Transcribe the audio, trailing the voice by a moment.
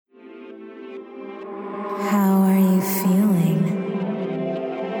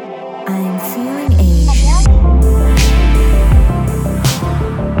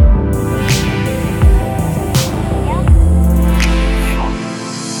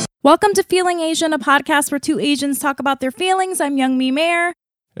Welcome to Feeling Asian, a podcast where two Asians talk about their feelings. I'm Youngmi Mayer.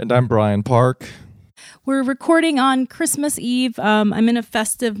 And I'm Brian Park. We're recording on Christmas Eve. I'm in a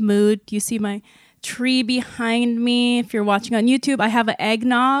festive mood. Do you see my tree behind me? If you're watching on YouTube, I have an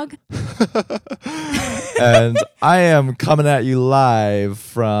eggnog. And I am coming at you live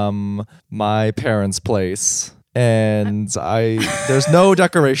from my parents' place. And there's no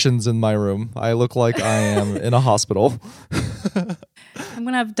decorations in my room. I look like I am in a hospital. I'm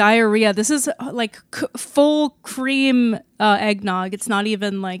going to have diarrhea. This is like full cream eggnog. It's not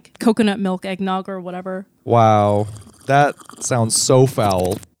even like coconut milk eggnog or whatever. Wow. That sounds so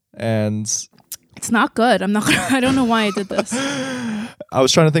foul. And it's not good. I don't know why I did this. I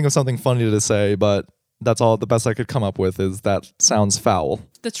was trying to think of something funny to say, but that's all the best I could come up with is that sounds foul.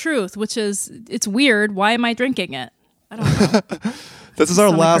 The truth, which is, it's weird. Why am I drinking it? I don't know. This is our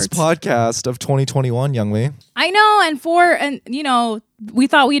last podcast of 2021, Youngmi. I know, and you know, we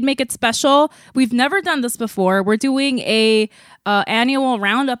thought we'd make it special. We've never done this before. We're doing a annual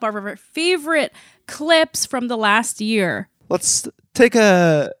roundup of our favorite clips from the last year. Let's take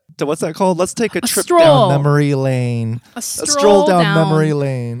what's that called? Let's take a trip stroll. down memory lane. A stroll down memory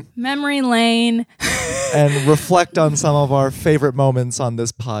lane. Memory lane. And reflect on some of our favorite moments on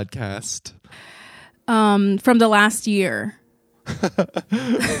this podcast. From the last year.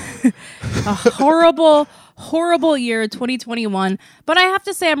 A horrible year, 2021. But I have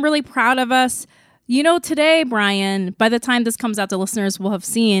to say, I'm really proud of us. You know, today, Brian, by the time this comes out, the listeners will have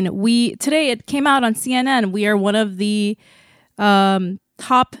seen, today it came out on CNN. We are one of the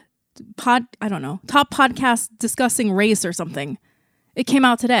top podcasts discussing race or something. It came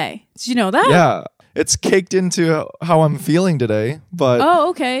out today. Did you know that? Yeah. It's caked into how I'm feeling today, but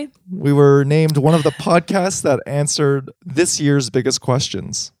okay. We were named one of the podcasts that answered this year's biggest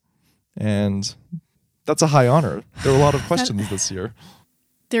questions. And that's a high honor. There were a lot of questions this year.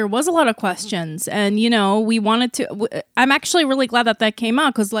 There was a lot of questions. And, you know, we wanted to... I'm actually really glad that came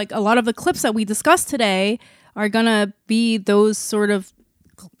out because, like, a lot of the clips that we discussed today are going to be those sort of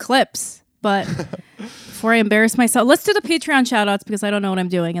clips. But before I embarrass myself, let's do the Patreon shout-outs because I don't know what I'm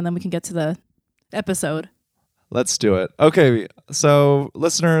doing, and then we can get to the episode. Let's do it. Okay, so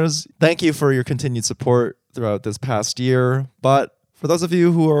listeners, thank you for your continued support throughout this past year. But for those of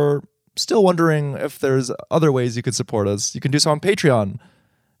you who are still wondering if there's other ways you could support us, you can do so on Patreon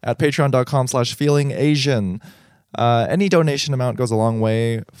at patreon.com/feelingasian. Any donation amount goes a long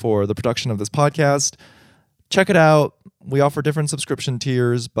way for the production of this podcast. Check it out. We offer different subscription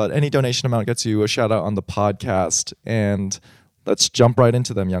tiers, but any donation amount gets you a shout out on the podcast. And let's jump right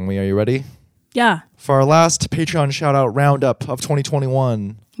into them, Youngmi. Are you ready? Yeah. For our last Patreon shout out roundup of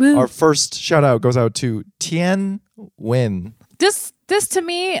 2021, Woo. Our first shout out goes out to Tien Nguyen. This to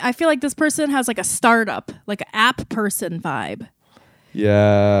me, I feel like this person has like a startup, like an app person vibe.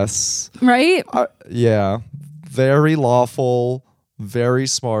 Yes. Right? Yeah. Very lawful, very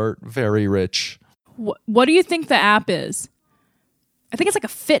smart, very rich. What do you think the app is? I think it's like a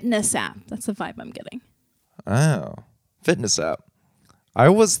fitness app. That's the vibe I'm getting. Oh, fitness app. I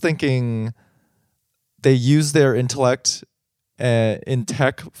was thinking they use their intellect in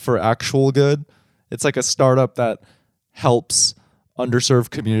tech for actual good. It's like a startup that helps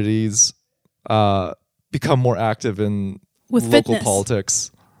underserved communities become more active in with local fitness.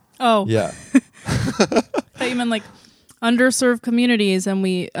 Politics. Oh. Yeah. I thought you meant like underserved communities, and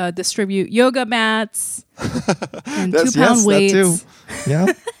we distribute yoga mats and 2-pound weights. That too.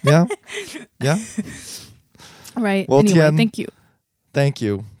 Yeah. Right. Well, anyway, Tien, thank you.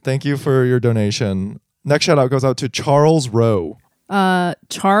 Thank you for your donation. Next shout out goes out to Charles Rowe.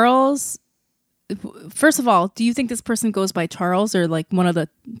 Charles, first of all, do you think this person goes by Charles or like one of the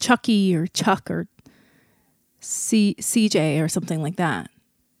Chucky or Chuck or CJ or something like that?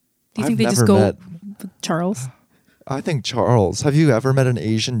 Do you think they just go with Charles? I think Charles. Have you ever met an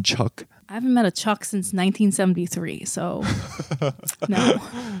Asian Chuck? I haven't met a Chuck since 1973, so no.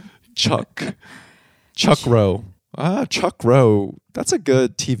 Chuck Rowe. Chuck Rowe. That's a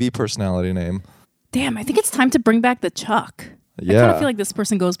good TV personality name. Damn, I think it's time to bring back the Chuck. Yeah. I kind of feel like this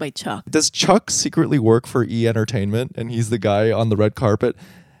person goes by Chuck. Does Chuck secretly work for E! Entertainment and he's the guy on the red carpet?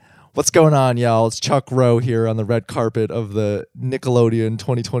 What's going on, y'all? It's Chuck Rowe here on the red carpet of the Nickelodeon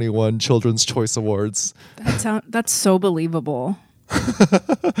 2021 Children's Choice Awards. That's so believable.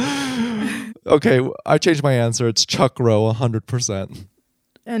 Okay, I changed my answer. It's Chuck Rowe 100%.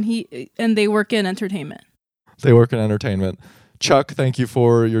 And they work in entertainment. They work in entertainment. Chuck, thank you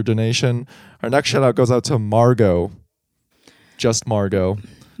for your donation. Our next shout out goes out to Margot. Just Margot.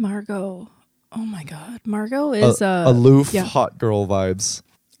 Margot. Oh my God. Margot is aloof, hot girl vibes.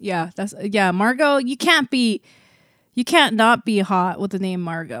 Yeah, Margot, you can't be You can't not be hot with the name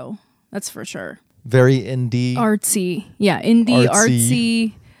Margot. That's for sure. Very indie. Artsy. Yeah, indie,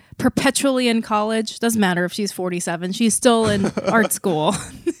 artsy, perpetually in college. Doesn't matter if she's 47. She's still in art school.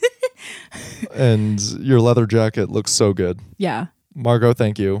 And your leather jacket looks so good. Yeah. Margot,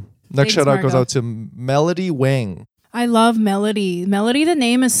 thank you. Next Thanks, shout out goes Margot. out to Melody Wang. I love Melody. Melody, the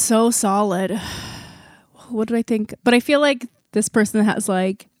name is so solid. What did I think? But I feel like this person has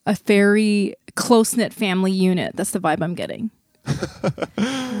like a very close-knit family unit. That's the vibe I'm getting.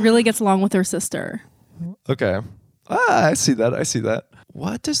 Really gets along with her sister. Okay. I see that.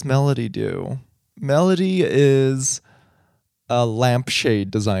 What does Melody do? Melody is a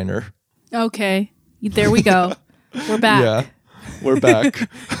lampshade designer. Okay. There we go. We're back. Yeah, we're back.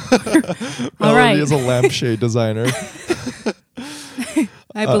 All Melody right. is a lampshade designer.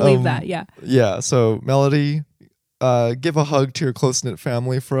 I believe that. Yeah. Yeah, so Melody, give a hug to your close-knit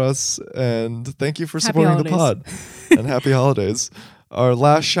family for us, and thank you for Happy supporting the pod. holidays. And happy holidays. Our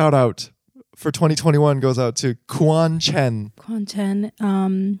last shout out for 2021 goes out to Quan Chen. Quan Chen.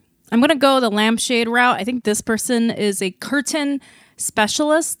 I'm going to go the lampshade route. I think this person is a curtain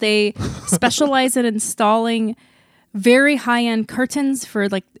specialist. They specialize in installing very high-end curtains for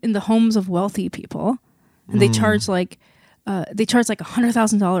like in the homes of wealthy people. And they charge like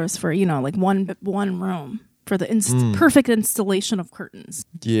 $100,000 for, you know, like one room for the perfect installation of curtains.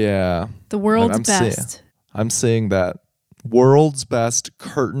 Yeah. The world's I'm best I'm seeing that. World's best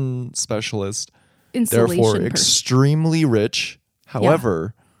curtain specialist. installation Therefore, person. extremely rich.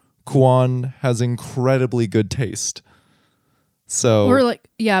 However, Quan has incredibly good taste. So, Or like,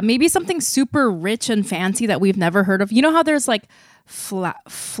 yeah, maybe something super rich and fancy that we've never heard of. You know how there's like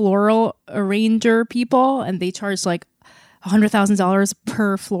floral arranger people and they charge like $100,000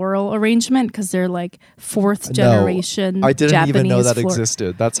 per floral arrangement because they're like fourth generation. I didn't even know that Japanese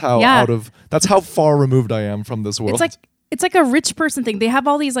existed. That's how Yeah. that's how far removed I am from this world. It's like a rich person thing. They have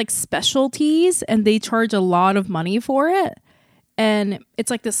all these like specialties and they charge a lot of money for it. And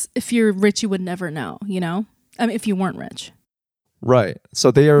it's like this, if you're rich, you would never know, you know? I mean, if you weren't rich. Right. So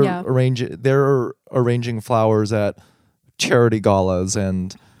they are Yeah. arranging flowers at charity galas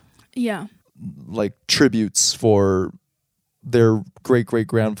and Yeah. like tributes for their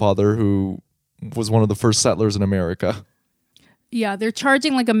great-great-grandfather who was one of the first settlers in America. Yeah, they're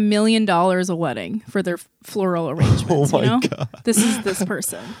charging like $1 million a wedding for their floral arrangements. Oh my you know? God. This is this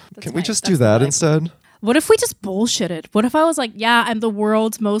person. That's Can we my- just that's do the that vibe. instead? What if we just bullshitted? What if I was like, yeah, I'm the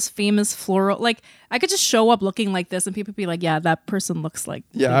world's most famous floral? Like, I could just show up looking like this, and people be like, yeah, that person looks like.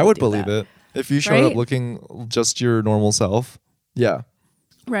 Yeah, they I would do believe that. it. If you showed up Right? looking just your normal self. Yeah.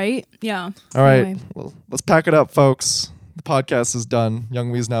 Right? Yeah. All right. Anyway. Well, let's pack it up, folks. The podcast is done.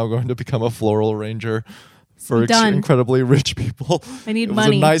 Young Wee's now going to become a floral arranger for Done. incredibly rich people. I need It was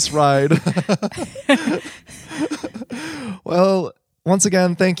money. a nice ride. Well, once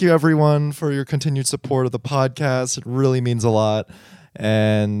again, thank you everyone for your continued support of the podcast. It really means a lot.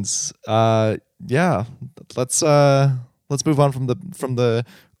 And yeah, let's move on from the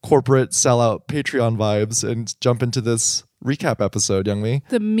corporate sellout Patreon vibes and jump into this recap episode, Young Wee.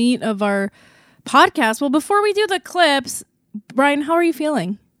 The meat of our podcast. Well, before we do the clips, Brian, how are you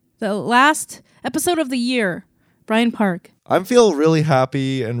feeling? The last episode of the year, Brian Park. I feel really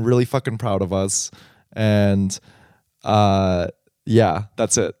happy and really fucking proud of us. And yeah,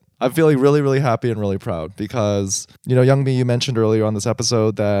 that's it. I'm feeling really, really happy and really proud because, you know, Young Me, you mentioned earlier on this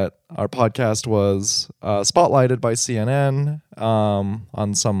episode that our podcast was spotlighted by CNN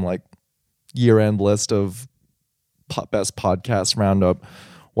on some like year-end list of best podcast roundup,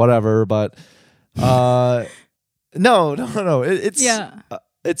 whatever. But no. It's Yeah.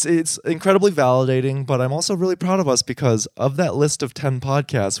 It's incredibly validating, but I'm also really proud of us because of that list of 10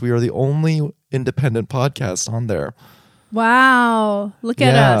 podcasts, we are the only independent podcast on there. Wow. Look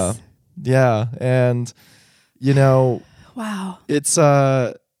at us. Yeah. And, you know, Wow. it's,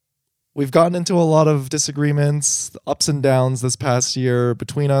 we've gotten into a lot of disagreements, ups and downs this past year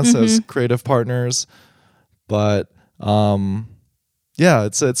between us as creative partners. But, yeah,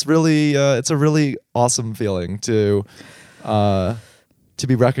 it's really, it's a really awesome feeling to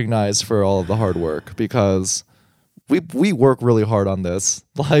be recognized for all of the hard work because we work really hard on this.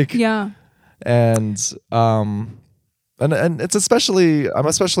 Like, Yeah. and it's I'm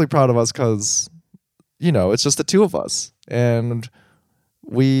especially proud of us because, you know, it's just the two of us and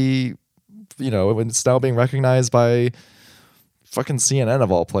we, you know, it's now being recognized by fucking CNN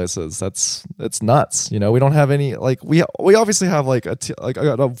of all places. It's nuts. You know, we don't have any, like, we obviously have like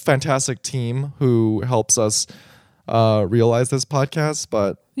a fantastic team who helps us realize this podcast,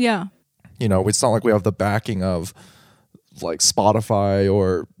 but Yeah. you know, it's not like we have the backing of like Spotify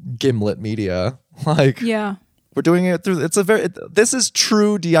or Gimlet Media. Like, Yeah. We're doing it through. This is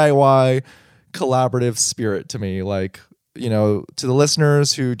true DIY collaborative spirit to me. Like, to the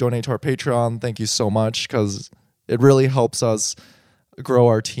listeners who donate to our Patreon, thank you so much, because it really helps us grow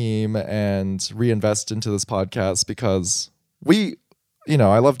our team and reinvest into this podcast, because I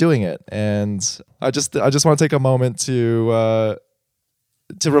love doing it. And I just want to take a moment to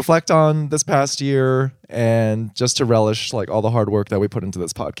reflect on this past year and just to relish like all the hard work that we put into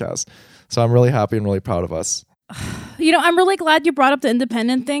this podcast. So I'm really happy and really proud of us. I'm really glad you brought up the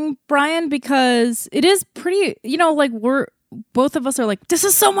independent thing, Brian, because it is pretty, like we're both of us are like, this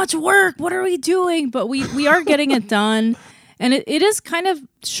is so much work. What are we doing? But we are getting it done. And it is kind of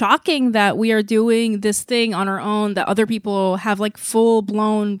shocking that we are doing this thing on our own that other people have like full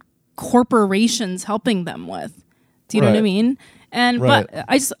blown corporations helping them with. Do you know what I mean? And right. But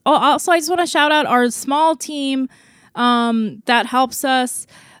I just want to shout out our small team that helps us.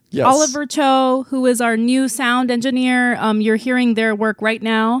 Yes. Oliver Cho, who is our new sound engineer. You're hearing their work right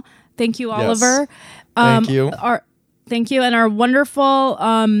now. Thank you, Oliver. Thank you. Thank you. And our wonderful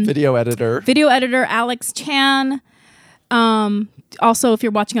video editor, Alex Chan. Also, if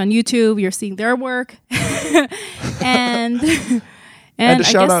you're watching on YouTube, you're seeing their work. and I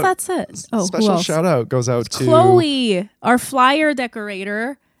guess that's it. Oh, special shout out goes out to Chloe, our flyer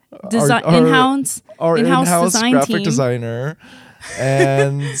decorator, in-house design graphic team. designer.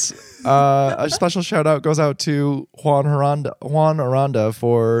 And a special shout out goes out to Juan Aranda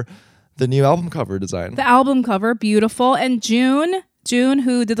for the new album cover design. The album cover, beautiful. And June,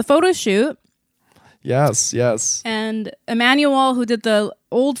 who did the photo shoot. Yes. And Emmanuel, who did the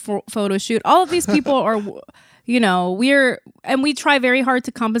old photo shoot. All of these people are, we try very hard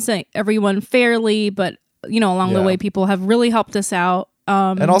to compensate everyone fairly, but along the way, people have really helped us out.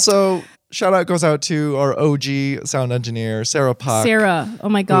 And also, shout out goes out to our OG sound engineer, Sarah Pak. Sarah, oh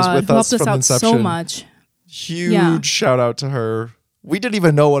my God, helped us out so much. Huge shout out to her. We didn't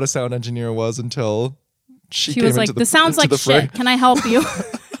even know what a sound engineer was until she came was like, "This sounds like shit. Can I help you?"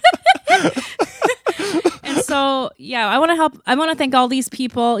 And so, I want to help. I want to thank all these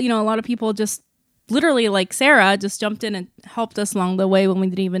people. A lot of people just literally, like Sarah, just jumped in and helped us along the way when we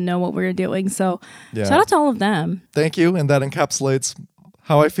didn't even know what we were doing. So, shout out to all of them. Thank you, and that encapsulates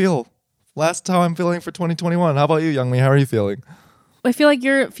how I feel. How I'm feeling for 2021. How about you, Youngmi? How are you feeling? I feel like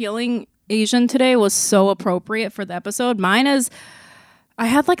your feeling Asian today was so appropriate for the episode. Mine is, I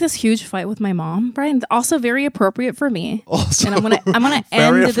had like this huge fight with my mom, Brian. Also very appropriate for me. Also, and I'm gonna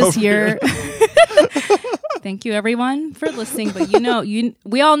end this year. Thank you, everyone, for listening. But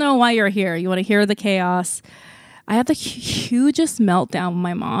we all know why you're here. You want to hear the chaos. I had the hugest meltdown with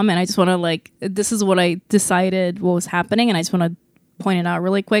my mom, and I just want to this is what I decided what was happening, and I just want to point it out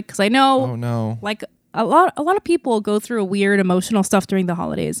really quick because I know, like a lot of people go through weird emotional stuff during the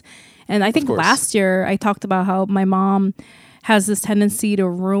holidays, and I think last year I talked about how my mom has this tendency to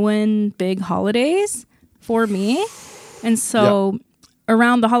ruin big holidays for me, and so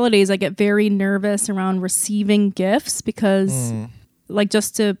around the holidays I get very nervous around receiving gifts because,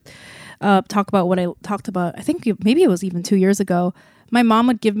 just to talk about what I talked about, I think maybe it was even 2 years ago. My mom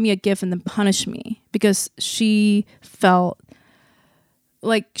would give me a gift and then punish me because she felt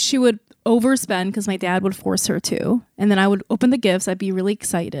like she would overspend because my dad would force her to. And then I would open the gifts. I'd be really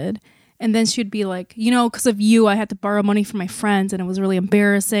excited. And then she'd be like, because of you, I had to borrow money from my friends and it was really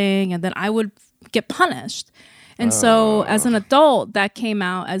embarrassing. And then I would get punished. And so as an adult, that came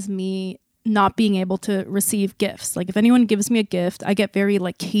out as me not being able to receive gifts. Like if anyone gives me a gift, I get very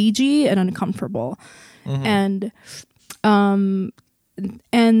cagey and uncomfortable. And so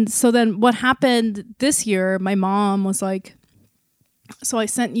then what happened this year, my mom was like, so I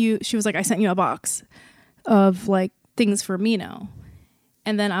sent you a box of things for Mino.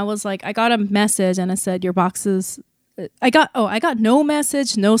 And then I was like, I got a message and it said your box is, I got no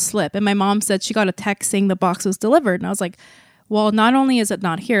message, no slip. And my mom said she got a text saying the box was delivered. And I was like, well, not only is it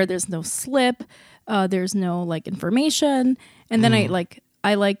not here, there's no slip, there's no information. And then I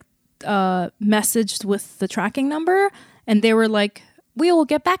messaged with the tracking number and they were like, we will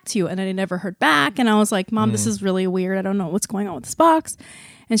get back to you. And I never heard back. And I was like, Mom, this is really weird. I don't know what's going on with this box.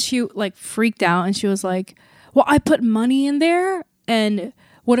 And she freaked out and she was like, well, I put money in there and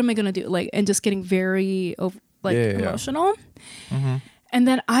what am I going to do? And just getting very emotional. And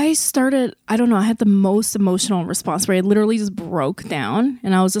then I started, I don't know, I had the most emotional response where I literally just broke down.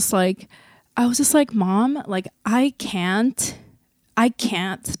 And I was just like, Mom, I can't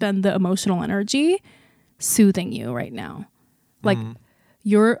spend the emotional energy soothing you right now.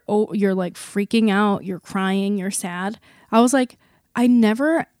 You're freaking out, you're crying, you're sad. I was like, I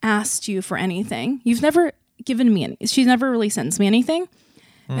never asked you for anything. You've never given me any. She's never really sent me anything.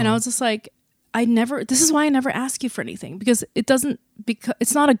 And I was just like, I never, this is why I never ask you for anything, because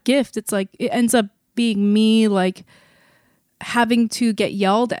it's not a gift. It's like, it ends up being me like having to get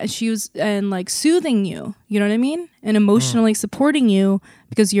yelled at and like soothing you, you know what I mean? And emotionally supporting you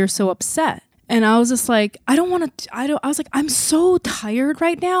because you're so upset. And I was just like, I was like, I'm so tired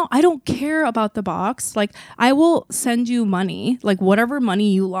right now. I don't care about the box. Like, I will send you money, like whatever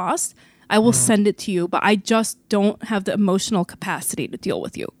money you lost, I will send it to you, but I just don't have the emotional capacity to deal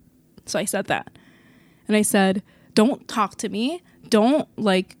with you. So I said that. And I said, don't talk to me. Don't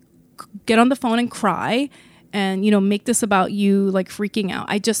like get on the phone and cry and, you know, make this about you like freaking out.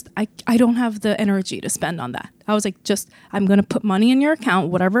 I don't have the energy to spend on that. I was like, I'm going to put money in your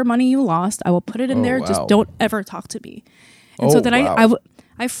account, whatever money you lost, I will put it in there. Wow. Just don't ever talk to me. And so then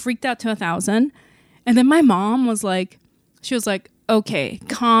I freaked out to 1,000. And then my mom was like, okay,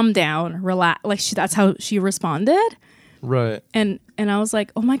 calm down, relax. Like that's how she responded. Right. And I was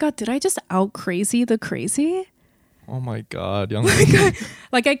like, oh my God, did I just out crazy the crazy? Oh my God, young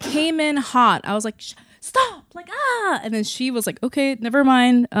like I came in hot. I was like, stop, like, and then she was like, okay, never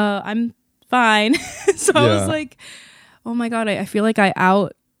mind, I'm fine. So I was like, oh my God, I feel like I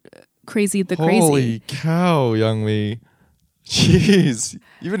out crazy the crazy. Holy cow, Youngmi. Jeez.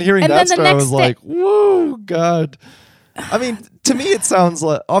 Even hearing that story, I was like, whoa, God. I mean, to me, it sounds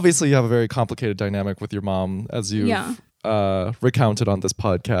like, obviously you have a very complicated dynamic with your mom, as you recounted on this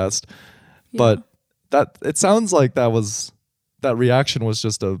podcast. But that it sounds like that reaction was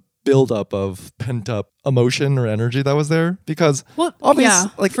just a buildup of pent up emotion or energy that was there, because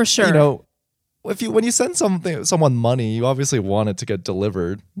obviously, like, for sure, you know, when you send someone money, you obviously want it to get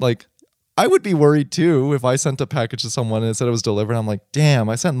delivered. Like, I would be worried too if I sent a package to someone and it said it was delivered. I'm like, damn,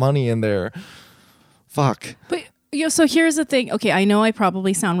 I sent money in there. Fuck. But so here's the thing. Okay, I know I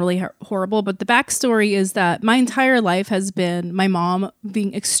probably sound really horrible, but the backstory is that my entire life has been my mom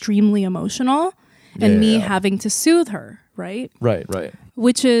being extremely emotional and me having to soothe her, right? Right.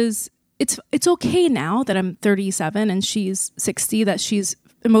 Which is, it's okay now that I'm 37 and she's 60, that she's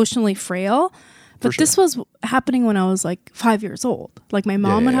emotionally frail. But this was happening when I was like 5 years old. Like my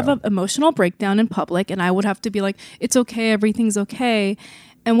mom would have an emotional breakdown in public and I would have to be like, it's okay, everything's okay.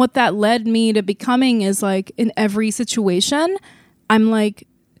 And what that led me to becoming is like, in every situation, I'm like,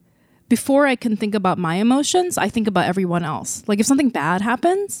 before I can think about my emotions, I think about everyone else. Like if something bad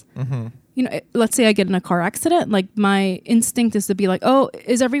happens, you know, let's say I get in a car accident, like my instinct is to be like, oh,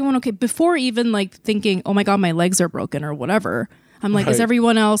 is everyone okay? Before even like thinking, oh my God, my legs are broken or whatever. I'm like, is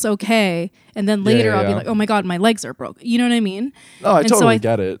everyone else okay? And then later I'll be like, oh my God, my legs are broken. You know what I mean? No, I totally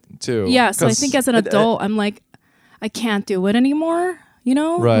get it too. Yeah. So I think as an adult, I'm like, I can't do it anymore. You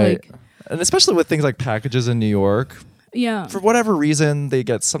know? Right. Like, and especially with things like packages in New York. Yeah. For whatever reason,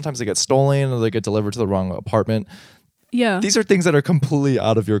 sometimes they get stolen or they get delivered to the wrong apartment. Yeah. These are things that are completely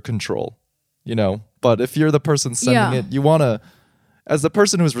out of your control, you know? But if you're the person sending it, you want to, as the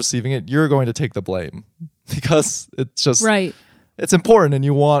person who's receiving it, you're going to take the blame because it's just, it's important, and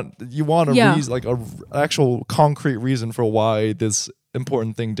you want a reason, like a actual concrete reason for why this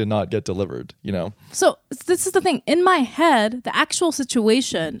important thing did not get delivered, you know? So this is the thing. In my head, the actual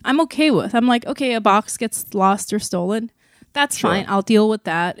situation, I'm okay with. I'm like, okay, a box gets lost or stolen. That's fine. I'll deal with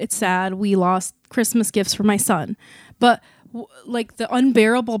that. It's sad. We lost Christmas gifts for my son. But like the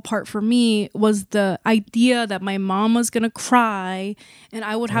unbearable part for me was the idea that my mom was going to cry and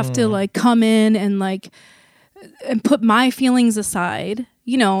I would have to like come in and like and put my feelings aside,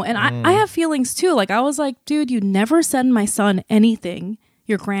 you know, and I have feelings too. Like I was like, dude, you never send my son anything,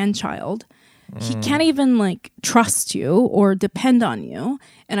 your grandchild. He can't even like trust you or depend on you.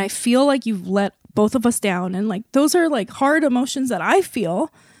 And I feel like you've let both of us down. And like, those are like hard emotions that I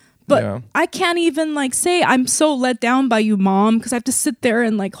feel, but I can't even like say I'm so let down by you, Mom, because I have to sit there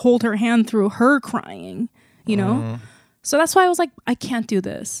and like hold her hand through her crying, you know? So that's why I was like, I can't do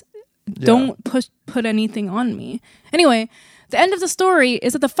this. Don't put anything on me. Anyway, the end of the story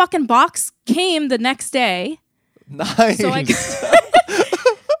is that the fucking box came the next day. Nice. So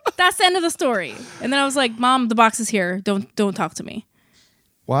that's the end of the story. And then I was like, Mom, the box is here. Don't talk to me.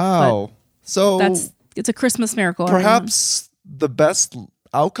 Wow. But so it's a Christmas miracle. Perhaps the best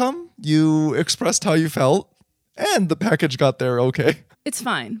outcome, you expressed how you felt and the package got there okay. It's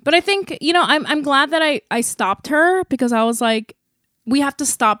fine. But I think, you know, I'm glad that I stopped her, because I was like, we have to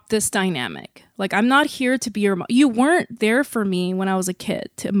stop this dynamic. Like, I'm not here to be your mom. You weren't there for me when I was a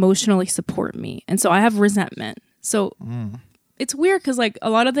kid to emotionally support me. And so I have resentment. So it's weird because like a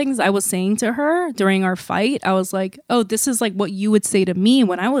lot of things I was saying to her during our fight, I was like, oh, this is like what you would say to me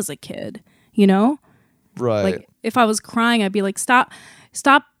when I was a kid, you know? Right. Like if I was crying, I'd be like, stop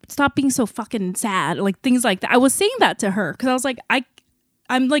being so fucking sad. Like things like that. I was saying that to her because I was like,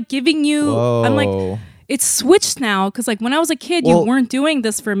 I'm like giving you, I'm like, Whoa. it's switched now because like when I was a kid, you Well- weren't doing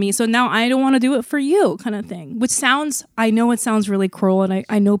this for me. So now I don't want to do it for you kind of thing, which sounds, I know it sounds really cruel and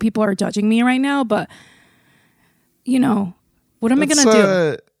I know people are judging me right now, but you know, what am I going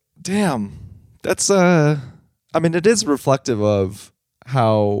to do? Damn. That's I mean, it is reflective of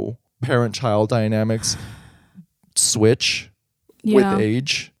how parent-child dynamics switch Yeah. with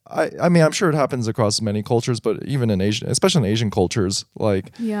age. I mean, I'm sure it happens across many cultures, but even in Asian, especially in Asian cultures,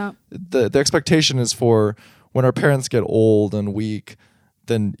 like Yeah. the expectation is for when our parents get old and weak,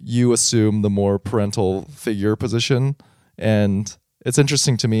 then you assume the more parental figure position. And it's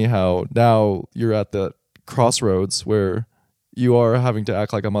interesting to me how now you're at the crossroads where you are having to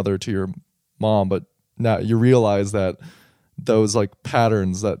act like a mother to your mom, but now you realize that those like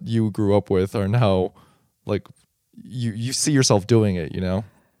patterns that you grew up with are now like you see yourself doing it, you know?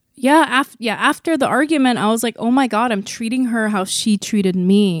 Yeah, after the argument, I was like, "Oh my god, I'm treating her how she treated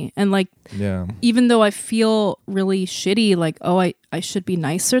me." And like Yeah. even though I feel really shitty, like, "Oh, I should be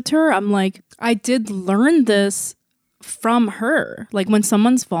nicer to her." I'm like, I did learn this from her. Like when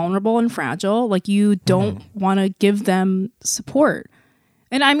someone's vulnerable and fragile, like you don't want to give them support.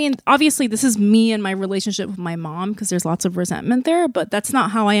 And I mean, obviously this is me and my relationship with my mom because there's lots of resentment there, but that's not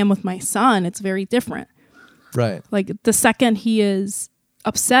how I am with my son. It's very different. Right. Like the second he is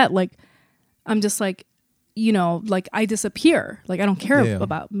upset, like I'm just like, you know, like I disappear. Like I don't care Yeah.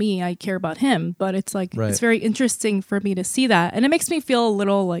 about me. I care about him. But it's like, Right. it's very interesting for me to see that. And it makes me feel a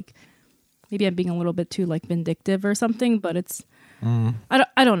little like, maybe I'm being a little bit too like vindictive or something, but it's, I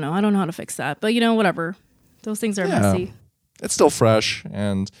don't know. I don't know how to fix that, but you know, whatever. Those things are Yeah. messy. It's still fresh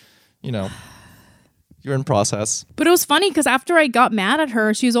and, you know, you're in process. But it was funny because after I got mad at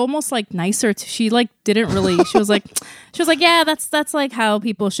her, she was almost like nicer. She like didn't really. She was like, yeah, that's like how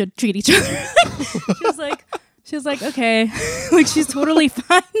people should treat each other. she was like, okay, like she's totally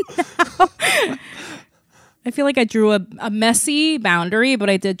fine now. I feel like I drew a messy boundary, but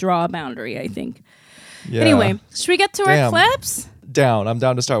I did draw a boundary, I think. Yeah. Anyway, should we get to our Damn. clips? I'm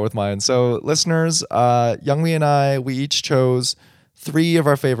down to start with mine. So listeners, Youngmi and I, we each chose 3 of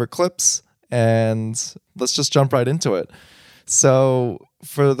our favorite clips, and let's just jump right into it. So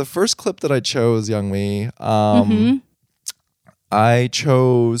for the first clip that I chose, Youngmi, I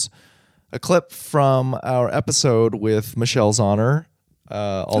chose a clip from our episode with Michelle Zauner,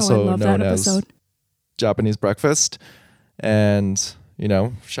 also I love known that as episode. Japanese Breakfast. And, you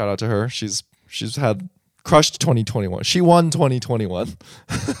know, shout out to her. She's had crushed 2021. She won 2021.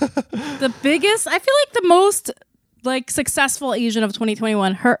 The biggest, I feel like the most like successful Asian of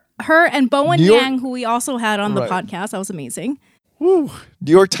 2021. Her and Bowen New York- Yang, who we also had on the Right. podcast. That was amazing. Woo.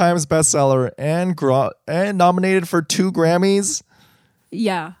 New York Times bestseller and nominated for 2 Grammys.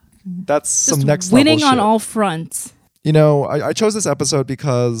 Yeah. That's some Just next winning level on shit. all fronts. You know, I chose this episode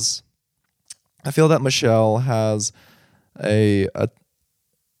because I feel that Michelle has has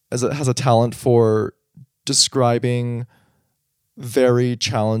a talent for describing very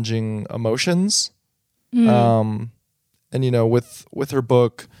challenging emotions. And you know, with her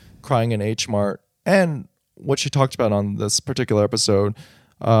book Crying in H Mart and what she talked about on this particular episode,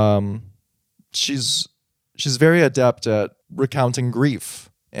 she's very adept at recounting grief.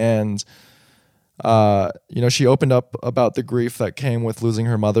 And you know, she opened up about the grief that came with losing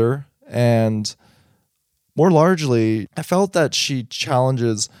her mother, and more largely, I felt that she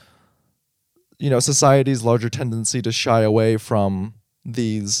challenges, you know, society's larger tendency to shy away from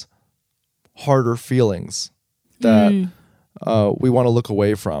these harder feelings that we want to look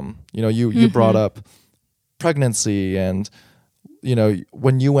away from. You know, you brought up pregnancy, and you know,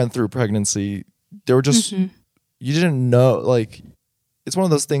 when you went through pregnancy, there were just you didn't know, like, it's one of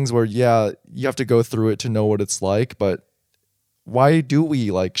those things where, yeah, you have to go through it to know what it's like, but why do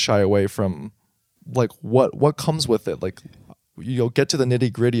we like shy away from like what comes with it? Like, you know, get to the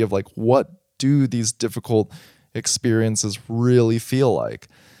nitty gritty of like, what do these difficult experiences really feel like?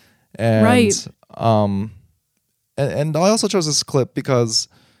 And, Right. And I also chose this clip because,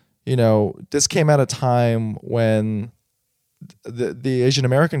 you know, this came at a time when the Asian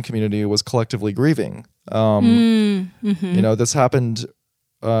American community was collectively grieving. You know, this happened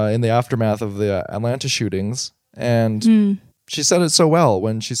in the aftermath of the Atlanta shootings, and she said it so well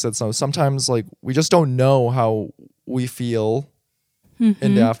when she said, so sometimes like we just don't know how we feel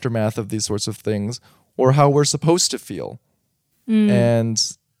in the aftermath of these sorts of things, or how we're supposed to feel,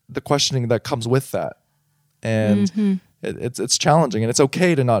 and the questioning that comes with that, and it's challenging, and it's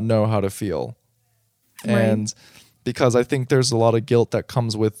okay to not know how to feel, and because I think there's a lot of guilt that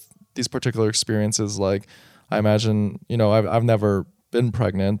comes with these particular experiences. Like, I imagine, you know, I've never been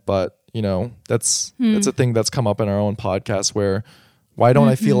pregnant, but you know, that's a thing that's come up in our own podcast where Why don't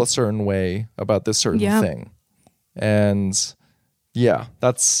I feel a certain way about this certain thing? And yeah,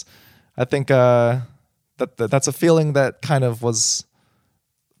 I think that's a feeling that kind of was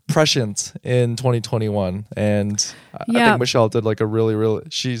prescient in 2021. And I think Michelle did like a really,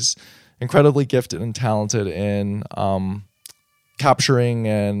 she's incredibly gifted and talented in capturing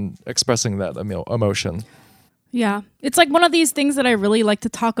and expressing that emotion. Yeah. It's like one of these things that I really like to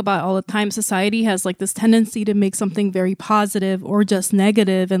talk about all the time. Society has like this tendency to make something very positive or just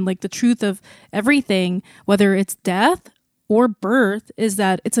negative. And like the truth of everything, whether it's death or birth, is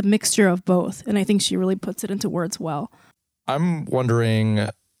that it's a mixture of both. And I think she really puts it into words well. I'm wondering,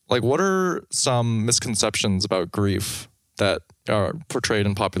 like, what are some misconceptions about grief that are portrayed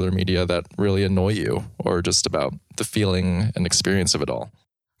in popular media that really annoy you, or just about the feeling and experience of it all?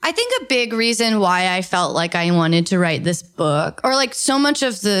 I think a big reason why I felt like I wanted to write this book, or like so much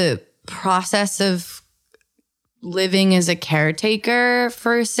of the process of living as a caretaker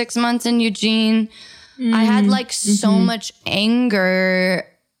for 6 months in Eugene, I had like so much anger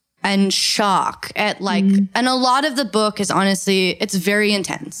and shock at like, and a lot of the book is honestly, it's very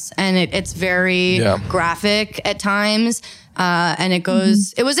intense and it's very graphic at times. And it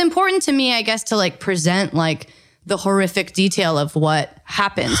goes, it was important to me, I guess, to like present like the horrific detail of what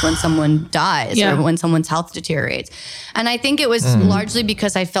happens when someone dies or when someone's health deteriorates. And I think it was largely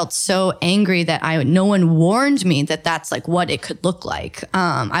because I felt so angry that no one warned me that that's like what it could look like.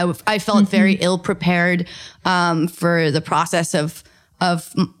 I felt very ill prepared for the process of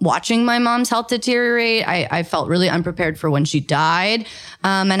watching my mom's health deteriorate. I felt really unprepared for when she died.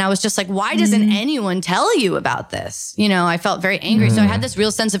 And I was just like, why doesn't anyone tell you about this? You know, I felt very angry. So I had this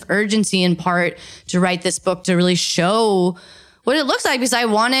real sense of urgency in part to write this book to really show what it looks like, because I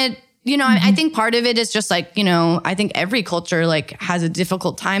wanted, you know, I think part of it is just like, you know, I think every culture like has a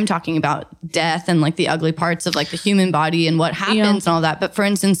difficult time talking about death and like the ugly parts of like the human body and what happens and all that. But for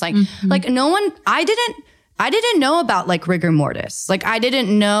instance, like no one, I didn't know about like rigor mortis. Like I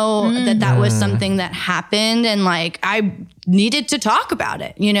didn't know that was something that happened, and like I needed to talk about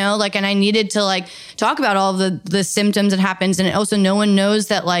it, you know, like, and I needed to like talk about all of the symptoms that happens. And also no one knows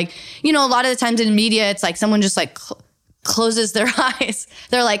that, like, you know, a lot of the times in media, it's like someone just like closes their eyes.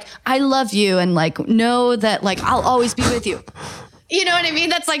 They're like, I love you. And like, know that like, I'll always be with you. You know what I mean?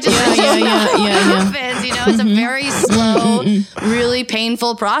 That's like just happens. You know, it's a very slow, really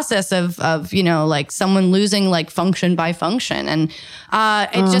painful process of you know, like someone losing like function by function, and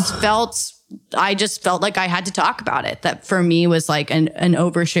it just felt. I just felt like I had to talk about it. That for me was like an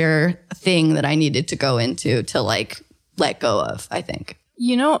overshare thing that I needed to go into to like let go of, I think.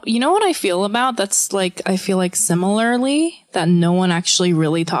 You know what I feel about that's like, I feel like similarly that no one actually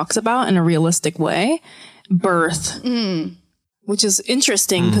really talks about in a realistic way, birth. Which is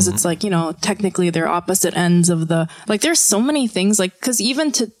interesting because it's like, you know, technically they're opposite ends of the, like, there's so many things, like, because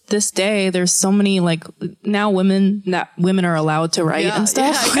even to this day, there's so many, like, now women are allowed to write and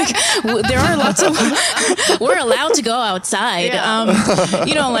stuff. Like, there are lots of, we're allowed to go outside.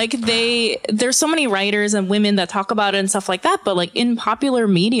 You know, like there's so many writers and women that talk about it and stuff like that. But like in popular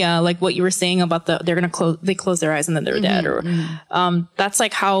media, like what you were saying about they close their eyes and then they're dead, or that's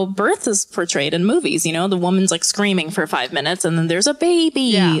like how birth is portrayed in movies. You know, the woman's like screaming for 5 minutes and then there's a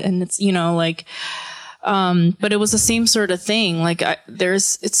baby and it's, you know, like, but it was the same sort of thing. Like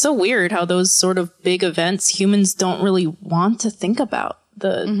it's so weird how those sort of big events, humans don't really want to think about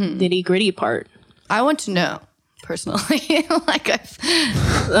the nitty gritty part. I want to know personally. Like,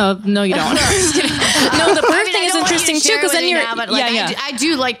 no, you don't. No, the birth thing is interesting too, because then you're, but like, I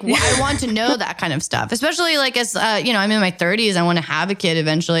do like, I want to know that kind of stuff, especially like as, you know, I'm in my 30s. I want to have a kid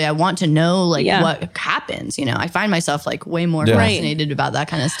eventually. I want to know like what happens. You know, I find myself like way more fascinated about that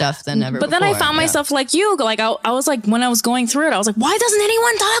kind of stuff than ever. But then I found myself like you, like I was like, when I was going through it, I was like, why doesn't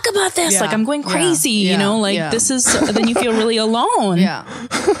anyone talk about this? Like I'm going crazy, you know, like this is, then you feel really alone.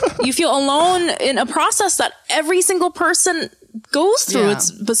 You feel alone in a process that every single person goes through.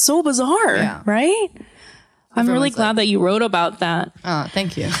 It's so bizarre, right? I'm really glad that you wrote about that. Oh,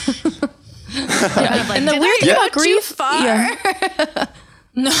 thank you. And the weird thing about grief,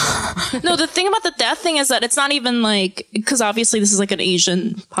 no, the thing about the death thing is that it's not even like, because obviously this is like an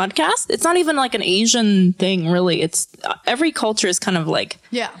Asian podcast. It's not even like an Asian thing, really. It's every culture is kind of like,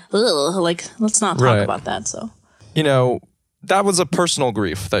 like let's not talk about that. So, you know, that was a personal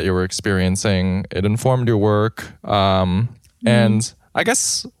grief that you were experiencing. It informed your work. And I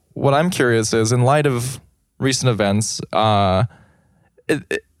guess what I'm curious is, in light of recent events,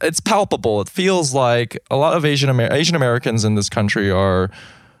 it's palpable. It feels like a lot of Asian Americans in this country are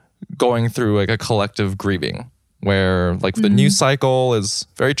going through like a collective grieving, where like the news cycle is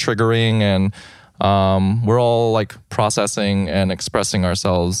very triggering, and We're all like processing and expressing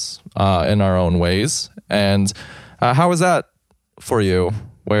ourselves in our own ways. And how is that for you?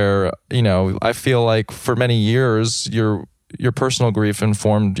 Where, you know, I feel like for many years, your personal grief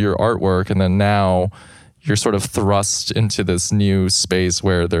informed your artwork, and then now you're sort of thrust into this new space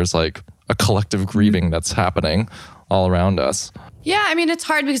where there's like a collective grieving that's happening all around us. Yeah, I mean, it's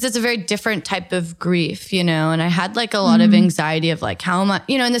hard because it's a very different type of grief, you know, and I had like a lot of anxiety of like, how am I,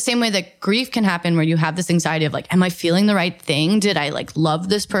 you know, in the same way that grief can happen where you have this anxiety of like, am I feeling the right thing? Did I like love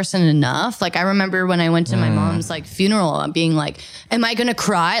this person enough? Like, I remember when I went to my mom's like funeral, being like, am I going to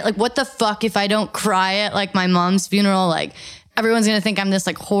cry? Like, what the fuck if I don't cry at like my mom's funeral? Like, everyone's going to think I'm this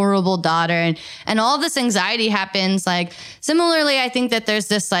like horrible daughter. And all this anxiety happens. Like, similarly, I think that there's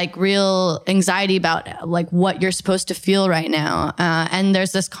this like real anxiety about like what you're supposed to feel right now. And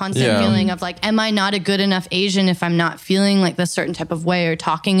there's this constant feeling of like, am I not a good enough Asian if I'm not feeling like this certain type of way or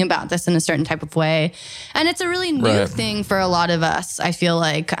talking about this in a certain type of way? And it's a really new thing for a lot of us, I feel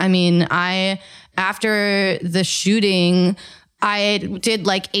like. I mean, after the shooting, I did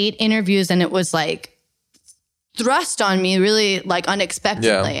like 8 interviews, and it was like, thrust on me really like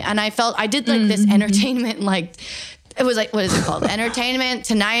unexpectedly. And I felt I did like this entertainment, like it was like, what is it called? Entertainment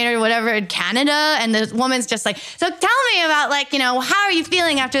Tonight or whatever in Canada. And the woman's just like, so tell me about like, you know, how are you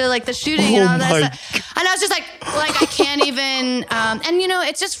feeling after like the shooting and all that stuff? And I was just like I can't even, and you know,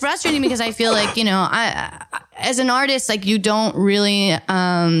 it's just frustrating because I feel like, you know, I as an artist, like you don't really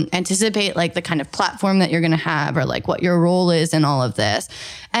anticipate like the kind of platform that you're going to have or like what your role is in all of this.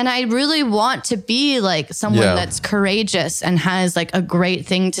 And I really want to be like someone that's courageous and has like a great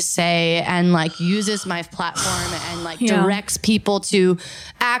thing to say and like uses my platform and like directs people to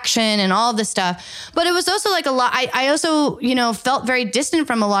action and all this stuff. But it was also like a lot. I also, you know, felt very distant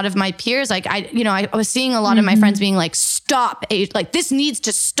from a lot of my peers. Like I was seeing a lot of my friends being like, stop, like this needs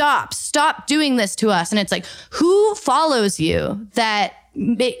to stop doing this to us. And it's like, who follows you that,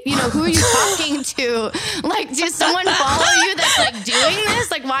 you know, who are you talking to? Like, does someone follow you that's like doing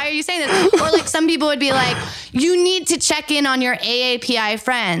this? Like, why are you saying this? Or like some people would be like, you need to check in on your AAPI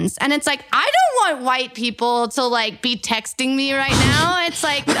friends. And it's like, I don't want white people to like be texting me right now. It's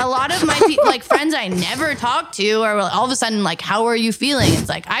like a lot of my like friends I never talk to are all of a sudden like, how are you feeling? It's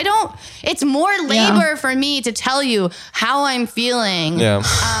like, it's more labor for me to tell you how I'm feeling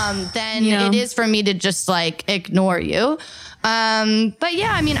than it is for me to just like ignore you. But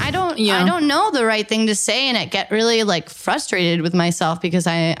yeah, I mean, I don't know the right thing to say, and I get really like frustrated with myself because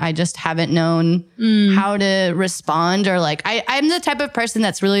I just haven't known how to respond, or like, I'm the type of person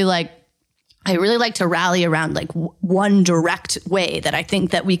that's really like, I really like to rally around like one direct way that I think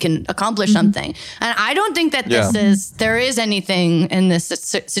that we can accomplish something. And I don't think that there is anything in this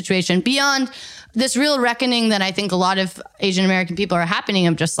situation beyond this real reckoning that I think a lot of Asian American people are happening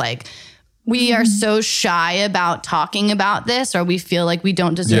of just like, we are so shy about talking about this, or we feel like we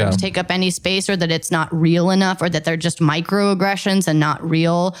don't deserve to take up any space, or that it's not real enough, or that they're just microaggressions and not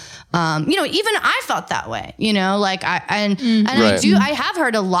real. You know, even I felt that way, you know, like I have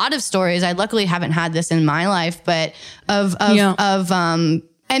heard a lot of stories. I luckily haven't had this in my life, but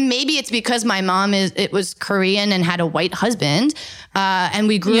and maybe it's because my mom was Korean and had a white husband. And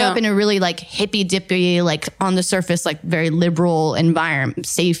we grew up in a really like hippy dippy, like on the surface, like very liberal environment,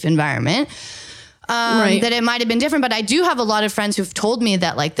 safe environment. That it might have been different, but I do have a lot of friends who've told me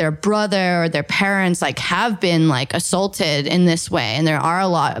that like their brother or their parents like have been like assaulted in this way. And there are a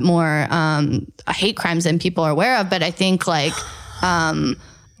lot more hate crimes than people are aware of. But I think like,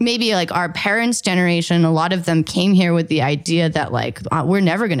 maybe like our parents' generation, a lot of them came here with the idea that like, we're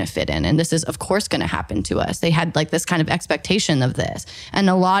never going to fit in. And this is of course going to happen to us. They had like this kind of expectation of this. And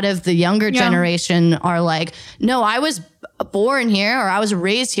a lot of the younger generation are like, no, I was born here or I was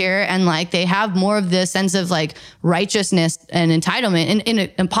raised here. And like, they have more of this sense of like righteousness and entitlement in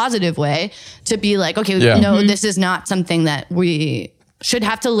a positive way to be like, okay, no, this is not something that we should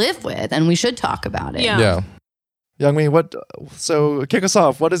have to live with, and we should talk about it. Yeah. Youngmi, so kick us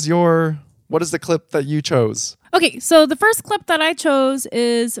off. What is the clip that you chose? Okay, so the first clip that I chose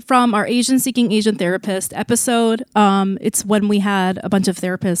is from our Asian Seeking Asian Therapist episode. It's when we had a bunch of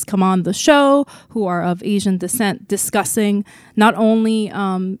therapists come on the show who are of Asian descent, discussing not only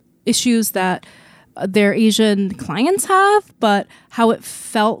issues that their Asian clients have, but how it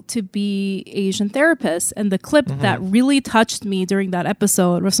felt to be Asian therapists. And the clip that really touched me during that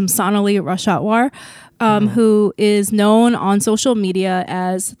episode was from Sonali Rashatwar, who is known on social media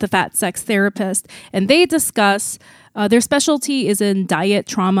as the Fat Sex Therapist. And they discuss Their specialty is in diet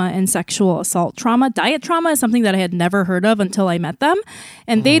trauma and sexual assault trauma. Diet trauma is something that I had never heard of until I met them.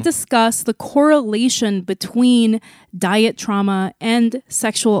 And they discuss the correlation between diet trauma and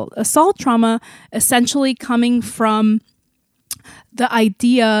sexual assault trauma, essentially coming from the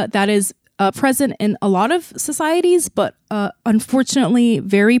idea that is present in a lot of societies, but unfortunately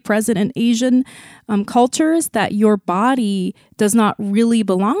very present in Asian cultures, that your body does not really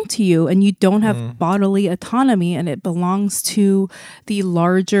belong to you and you don't have bodily autonomy, and it belongs to the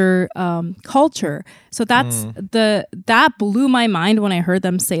larger culture. So that blew my mind when I heard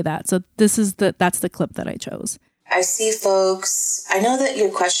them say that. So that's the clip that I chose. I see folks, I know that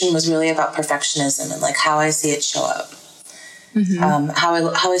your question was really about perfectionism and like how I see it show up.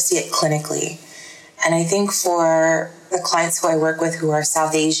 How I see it clinically. And I think for the clients who I work with who are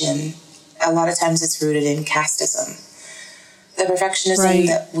South Asian, a lot of times it's rooted in casteism. The perfectionism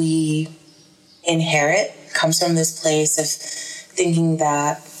that we inherit comes from this place of thinking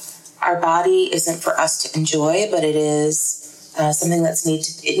that our body isn't for us to enjoy, but it is something it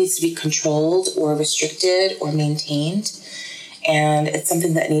needs to be controlled or restricted or maintained. And it's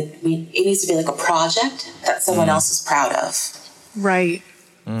something that it needs to be like a project that someone else is proud of. Right.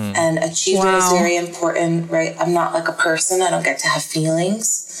 And achievement is very important, right? I'm not like a person. I don't get to have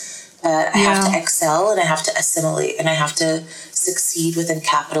feelings, but I have to excel and I have to assimilate and I have to succeed within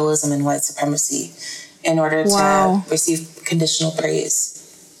capitalism and white supremacy in order to receive conditional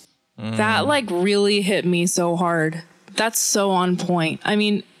praise. That like really hit me so hard. That's so on point. I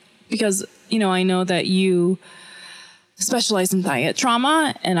mean, because, I know that you specialize in diet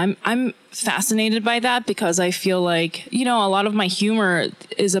trauma, and I'm fascinated by that because I feel like, a lot of my humor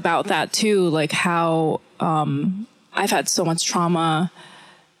is about that too, like how I've had so much trauma.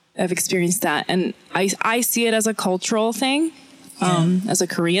 I've experienced that, and I see it as a cultural thing, as a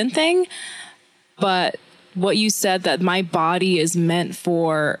Korean thing. But what you said, that my body is meant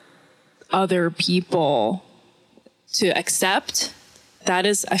for other people to accept, that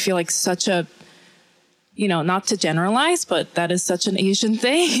is, I feel like, such a, not to generalize, but that is such an Asian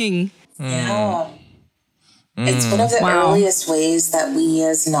thing. Yeah. It's one of the earliest ways that we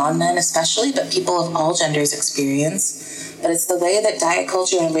as non-men especially, but people of all genders experience. But it's the way that diet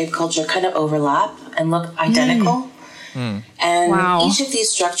culture and rape culture kind of overlap and look identical. And each of these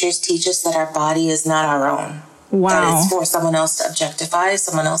structures teach us that our body is not our own. That it's for someone else to objectify,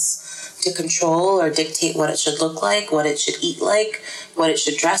 someone else to control or dictate what it should look like, what it should eat like, what it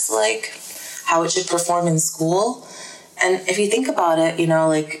should dress like, how it should perform in school. And if you think about it,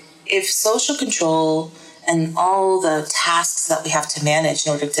 like if social control and all the tasks that we have to manage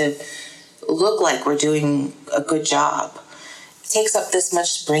in order to look like we're doing a good job takes up this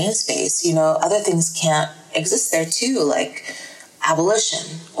much brain space, other things can't exist there too, like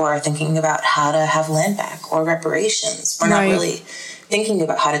abolition or thinking about how to have land back or reparations. We're not really thinking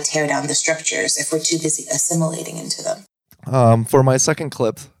about how to tear down the structures if we're too busy assimilating into them. For my second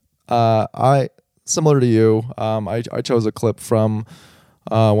clip, I similar to you, I chose a clip from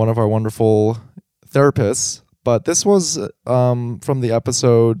one of our wonderful therapists, but this was from the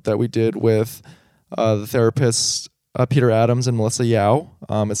episode that we did with the therapists Peter Adams and Melissa Yao.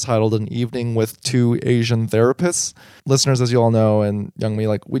 It's titled "An Evening with Two Asian Therapists." Listeners, as you all know, and Youngmi,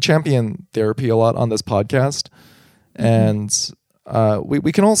 like we champion therapy a lot on this podcast, and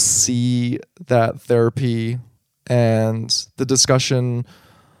we can all see that therapy and the discussion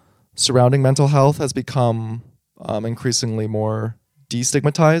surrounding mental health has become increasingly more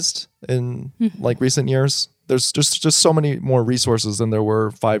destigmatized in like recent years. There's just so many more resources than there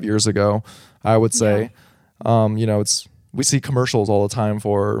were 5 years ago, I would say. We see commercials all the time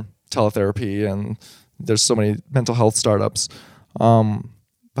for teletherapy, and there's so many mental health startups.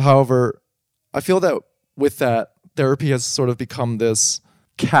 However, I feel that with that, therapy has sort of become this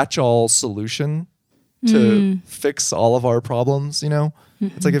catch-all solution to fix all of our problems,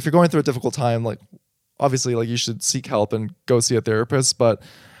 It's like if you're going through a difficult time, like obviously like you should seek help and go see a therapist. But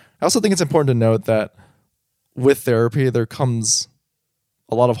I also think it's important to note that with therapy, there comes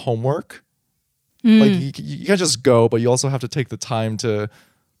a lot of homework. Like you can't just go, but you also have to take the time to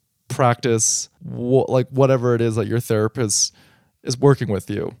practice whatever it is that your therapist is working with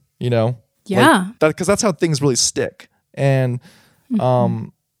you, Yeah. Like because that's how things really stick. And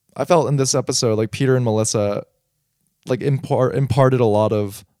I felt in this episode, like Peter and Melissa like imparted a lot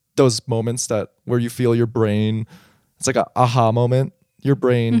of those moments where you feel your brain, it's like a aha moment. Your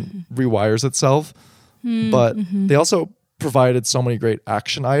brain rewires itself. But they also provided so many great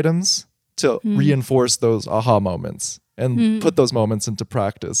action items to reinforce those aha moments and put those moments into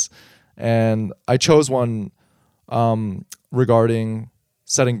practice. And I chose one regarding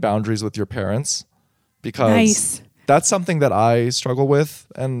setting boundaries with your parents because that's something that I struggle with,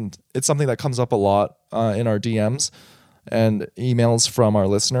 and it's something that comes up a lot in our DMs and emails from our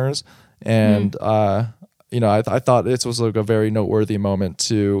listeners. And I thought this was like a very noteworthy moment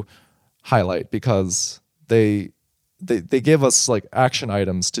to highlight, because they give us like action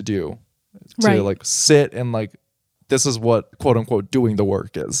items to do, to like sit and like, this is what quote unquote doing the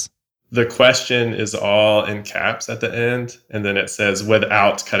work is. The question is all in caps at the end, and then it says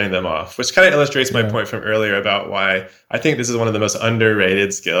without cutting them off, which kind of illustrates my point from earlier about why I think this is one of the most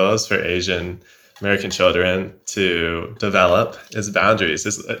underrated skills for Asian American children to develop, is boundaries.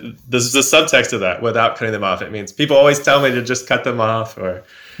 This is the subtext of that, without cutting them off. It means people always tell me to just cut them off, or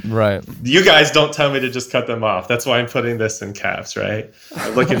you guys don't tell me to just cut them off. That's why I'm putting this in caps, right?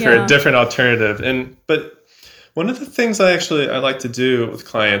 I'm looking for a different alternative. But one of the things I like to do with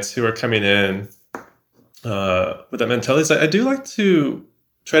clients who are coming in with that mentality is I do like to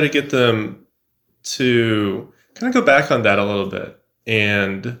try to get them to kind of go back on that a little bit,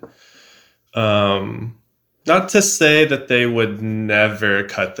 and not to say that they would never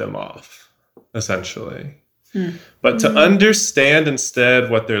cut them off, essentially, but to understand instead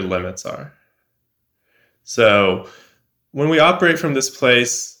what their limits are. So when we operate from this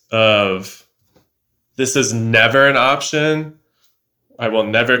place of, this is never an option, I will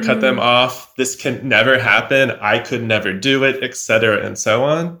never cut them off, this can never happen, I could never do it, etc., and so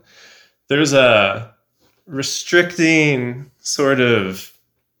on, there's a restricting sort of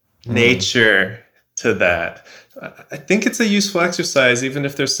nature to that. I think it's a useful exercise, even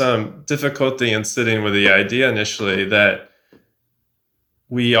if there's some difficulty in sitting with the idea initially that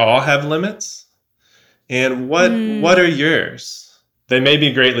we all have limits. And what are yours? They may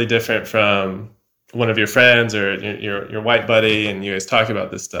be greatly different from one of your friends or your white buddy, and you guys talk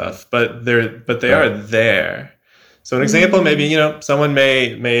about this stuff, but they are there. So an example, maybe, someone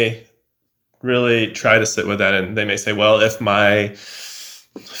may really try to sit with that, and they may say, well, if my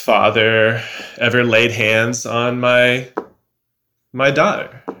father ever laid hands on my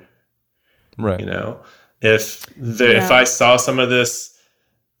daughter, right? If I saw some of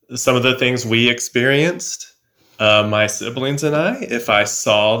the things we experienced, my siblings and I, if I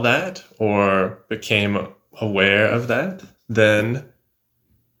saw that or became aware of that, then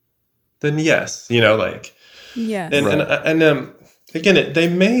yes, yeah. And again, they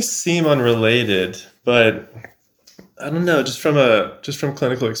may seem unrelated, but I don't know, just from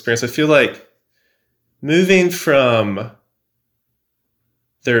clinical experience, I feel like moving from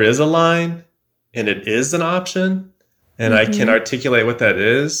there is a line and it is an option, and I can articulate what that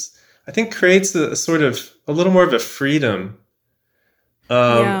is, I think creates a little more of a freedom.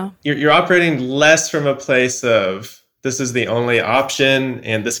 You're operating less from a place of this is the only option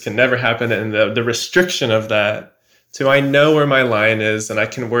and this can never happen, and the restriction of that, to I know where my line is and I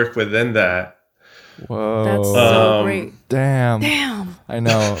can work within that. Whoa. That's so great. Damn. I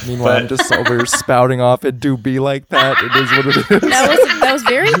know. Meanwhile, I'm just over here spouting off, it do be like that. It is what it is. That was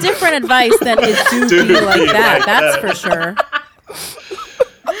very different advice than it do be like that. That's for sure.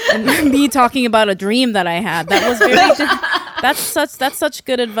 And me talking about a dream that I had. That was very different. That's such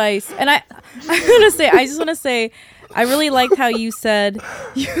good advice. And I just want to say, I really liked how you said,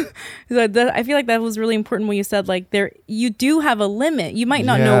 I feel like that was really important when you said, like, you do have a limit. You might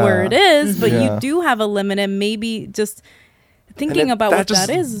not know where it is, but you do have a limit, and maybe just thinking about what that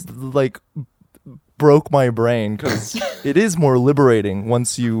is. Like, broke my brain, because it is more liberating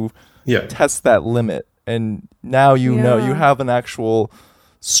once you test that limit. And now you know, you have an actual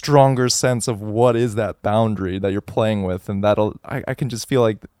stronger sense of what is that boundary that you're playing with. And I can just feel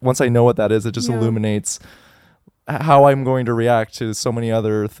like once I know what that is, it just illuminates how I'm going to react to so many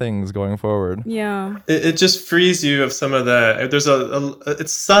other things going forward. Yeah. It just frees you of some of that. There's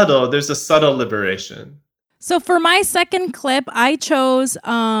it's subtle. There's a subtle liberation. So for my second clip, I chose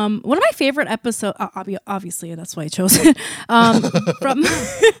one of my favorite episodes. Obviously, that's why I chose it.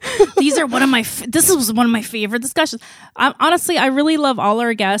 This was one of my favorite discussions. Honestly, I really love all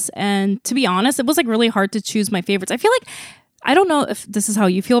our guests, and to be honest, it was like really hard to choose my favorites. I feel like, I don't know if this is how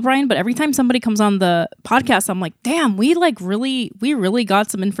you feel, Brian, but every time somebody comes on the podcast, I'm like, damn, we really got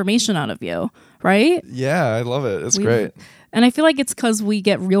some information out of you, right? Yeah, I love it. It's great. And I feel like it's because we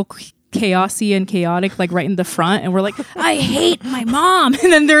get real chaosy and chaotic, like right in the front, and we're like, I hate my mom,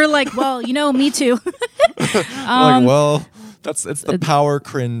 and then they're like, well, me too. It's the power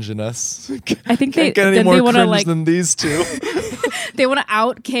cringe in us. I think Can't get any more cringe than these two. They want to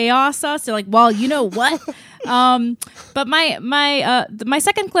out chaos us. They're like, well, you know what? But my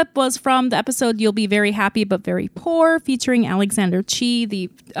second clip was from the episode "You'll Be Very Happy but Very Poor," featuring Alexander Chee, the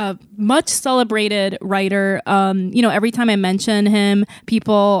much celebrated writer. Every time I mention him,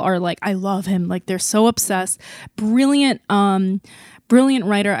 people are like, "I love him!" Like they're so obsessed. Brilliant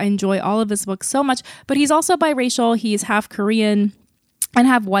writer. I enjoy all of his books so much. But he's also biracial. He's half Korean and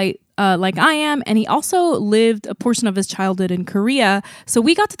half white. Like I am, and he also lived a portion of his childhood in Korea. So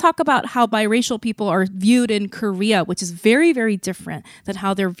we got to talk about how biracial people are viewed in Korea, which is very, very different than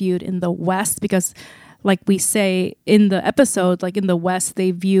how they're viewed in the West. Because, like we say in the episode, like in the West,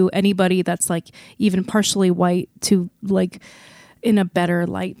 they view anybody that's like even partially white to like in a better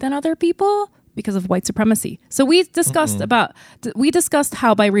light than other people because of white supremacy. So we discussed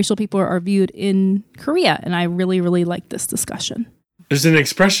how biracial people are viewed in Korea, and I really, really like this discussion. There's an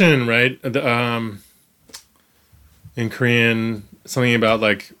expression, right, in Korean, something about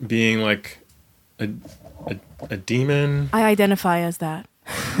like being like a demon. I identify as that.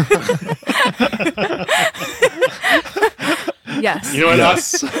 Yes. You know what?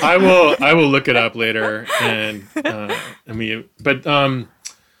 Yes. I will look it up later, and I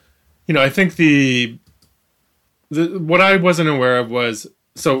think the what I wasn't aware of was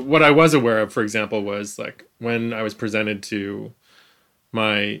what I was aware of, for example, was like when I was presented to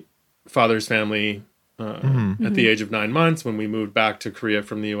my father's family at the age of 9 months when we moved back to Korea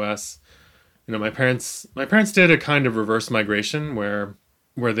from the U.S. My parents did a kind of reverse migration where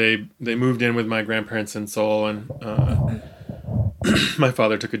they moved in with my grandparents in Seoul, and my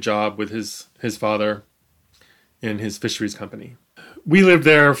father took a job with his father in his fisheries company. We lived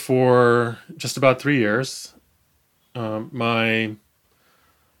there for just about 3 years.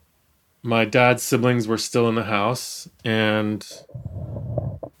 My dad's siblings were still in the house, and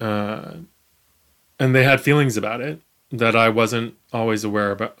they had feelings about it that I wasn't always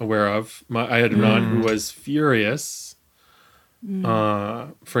aware of. I had an aunt who was furious,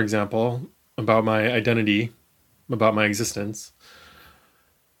 for example, about my identity, about my existence.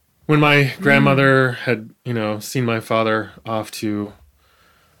 When my grandmother had, seen my father off to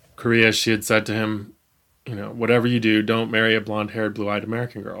Korea, she had said to him, whatever you do, don't marry a blonde-haired, blue-eyed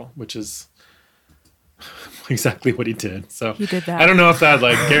American girl, which is exactly what he did. So he did that. I don't know if that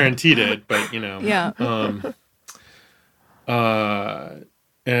like guaranteed it, but Yeah.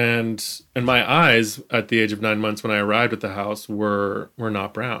 And my eyes at the age of 9 months when I arrived at the house were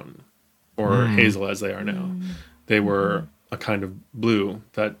not brown or hazel as they are now. They were a kind of blue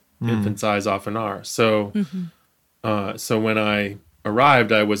that infants' eyes often are. So so when I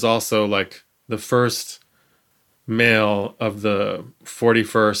arrived, I was also like the first male of the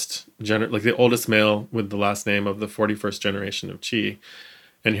 41st like the oldest male with the last name of the 41st generation of Chee,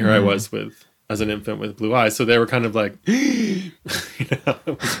 and here I was as an infant with blue eyes. So they were kind of like, it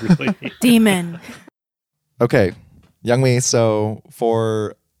was really Demon. Okay, Youngmi. So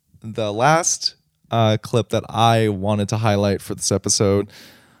for the last clip that I wanted to highlight for this episode,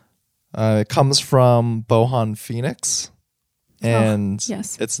 it comes from Bohan Phoenix. And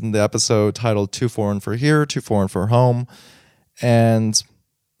yes. It's in the episode titled Too Foreign for Here, Too Foreign for Home. And,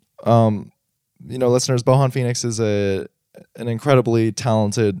 listeners, Bohan Phoenix is an incredibly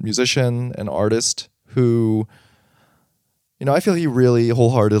talented musician and artist who, I feel he really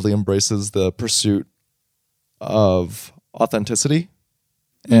wholeheartedly embraces the pursuit of authenticity.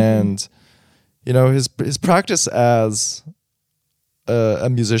 And, his practice as a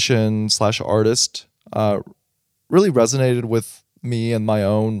musician / artist really resonated with me and my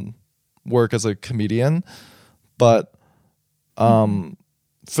own work as a comedian. But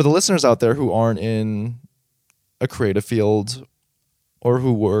for the listeners out there who aren't in a creative field or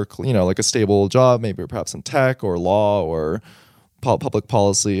who work, like a stable job, maybe perhaps in tech or law or public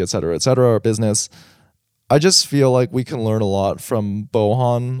policy, et cetera, or business, I just feel like we can learn a lot from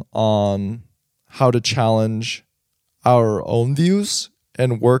Bohan on how to challenge our own views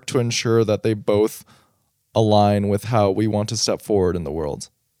and work to ensure that they both align with how we want to step forward in the world.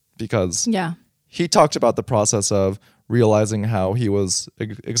 Because he talked about the process of realizing how he was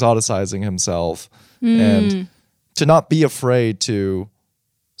exoticizing himself and to not be afraid to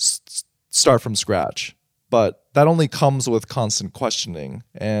start from scratch. But that only comes with constant questioning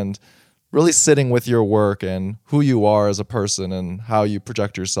and really sitting with your work and who you are as a person and how you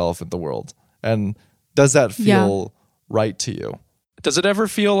project yourself in the world. And does that feel right to you? Does it ever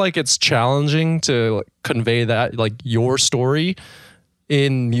feel like it's challenging to convey that, like your story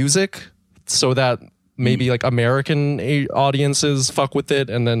in music so that maybe like American audiences fuck with it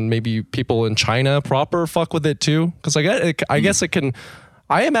and then maybe people in China proper fuck with it too? Because I guess it can,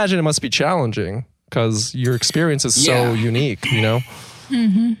 I imagine it must be challenging because your experience is so unique,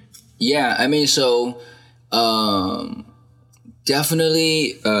 Yeah, I mean, so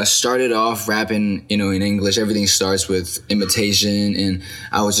Definitely started off rapping, in English. Everything starts with imitation, and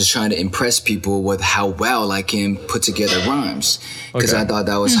I was just trying to impress people with how well I can put together rhymes. Because I thought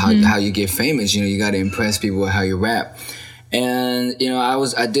that was how you get famous. You got to impress people with how you rap. And,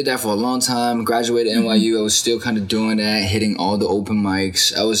 I did that for a long time, graduated NYU. I was still kind of doing that, hitting all the open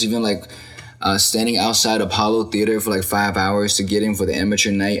mics. I was even standing outside Apollo Theater for 5 hours to get in for the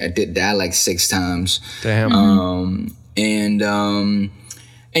amateur night. I did that 6 times. Damn. And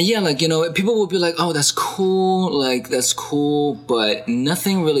yeah, people would be like, oh, that's cool, but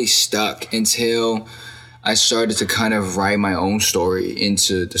nothing really stuck until I started to kind of write my own story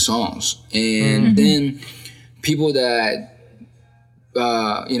into the songs. And then people that,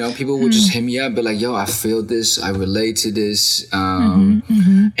 people would just hit me up, be like, yo, I feel this, I relate to this. And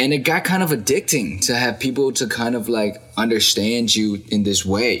it got kind of addicting to have people to kind of understand you in this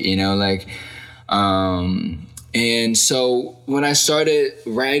way, and so when I started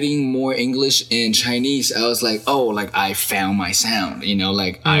writing more English and Chinese, I was like, oh, I found my sound,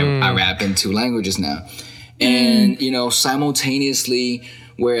 I rap in 2 languages now. And, simultaneously,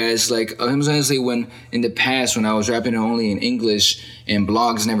 whereas when in the past, when I was rapping only in English and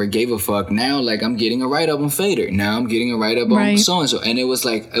blogs never gave a fuck, now I'm getting a write-up on Fader. Now I'm getting a write-up on so-and-so. And it was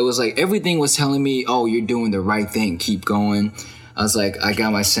like everything was telling me, oh, you're doing the right thing. Keep going. I was like, I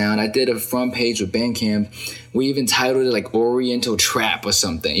got my sound. I did a front page with Bandcamp. We even titled it Oriental Trap or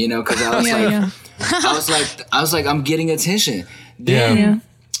something, because I was I'm getting attention. Then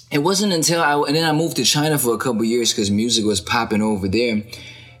it wasn't until I moved to China for a couple years because music was popping over there.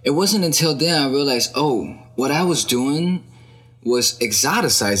 It wasn't until then I realized, oh, what I was doing was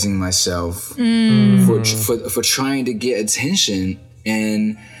exoticizing myself for trying to get attention.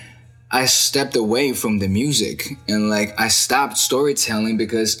 And I stepped away from the music and I stopped storytelling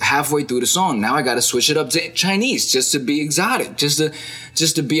because halfway through the song, now I got to switch it up to Chinese just to be exotic, just to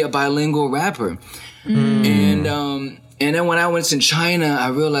be a bilingual rapper. And then when I went to China,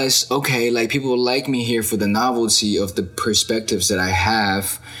 I realized, okay, people like me here for the novelty of the perspectives that I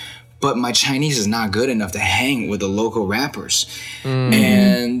have, but my Chinese is not good enough to hang with the local rappers.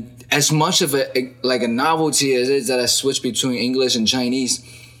 And as much of a novelty as it is that I switch between English and Chinese,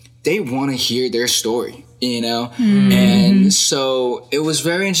 they want to hear their story, And so it was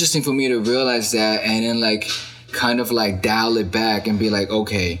very interesting for me to realize that and then kind of dial it back and be like,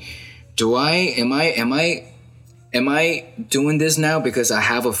 okay, am I doing this now because I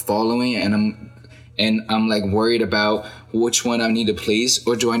have a following and I'm worried about which one I need to please,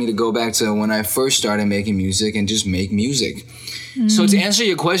 or do I need to go back to when I first started making music and just make music? So to answer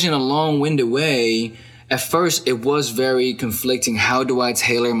your question a long-winded way, at first, it was very conflicting. How do I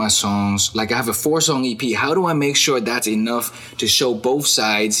tailor my songs? I have a 4-song EP. How do I make sure that's enough to show both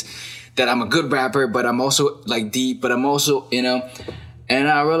sides that I'm a good rapper, but I'm also deep, but I'm also, And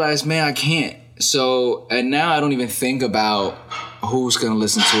I realized, man, I can't. So, and now I don't even think about who's going to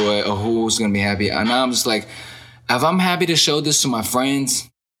listen to it or who's going to be happy. And now I'm just if I'm happy to show this to my friends,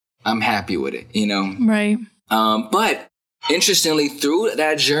 I'm happy with it, Right. But interestingly, through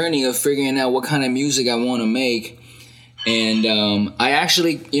that journey of figuring out what kind of music I want to make, and I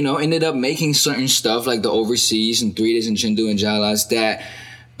actually, ended up making certain stuff like the Overseas and 3 Days in Chengdu and Jalas that,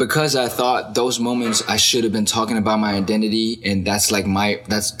 because I thought those moments I should have been talking about my identity, and that's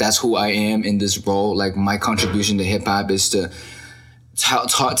that's who I am in this role. My contribution to hip hop is to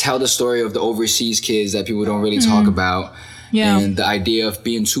tell the story of the overseas kids that people don't really talk about. Yeah. And the idea of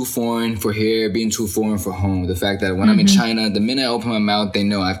being too foreign for here, being too foreign for home. The fact that when I'm in China, the minute I open my mouth, they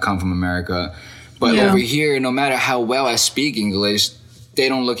know I've come from America. But over here, no matter how well I speak English, they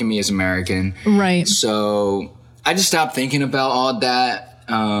don't look at me as American. Right. So I just stopped thinking about all that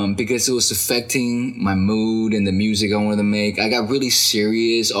because it was affecting my mood and the music I wanted to make. I got really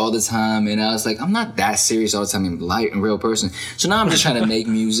serious all the time. And I was like, I'm not that serious all the time. I'm a light and real person. So now I'm just trying to make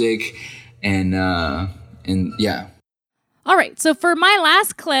music and yeah. All right, so for my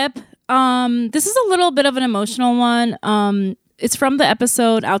last clip, this is a little bit of an emotional one. It's from the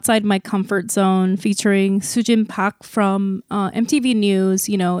episode Outside My Comfort Zone featuring Sujin Park from MTV News.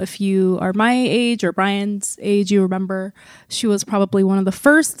 If you are my age or Brian's age, you remember she was probably one of the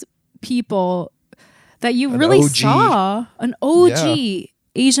first people that you really saw, an OG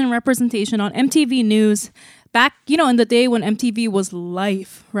Asian representation on MTV News back, in the day when MTV was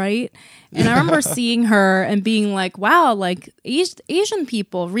life, right? And I remember seeing her and being like, wow, Asian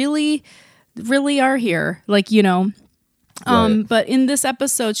people really, really are here. But in this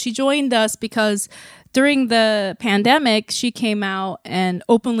episode, she joined us because during the pandemic, she came out and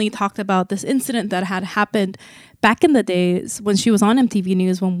openly talked about this incident that had happened back in the days when she was on MTV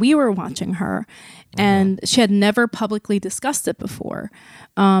News when we were watching her. And she had never publicly discussed it before.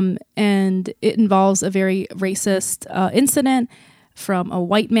 And it involves a very racist incident from a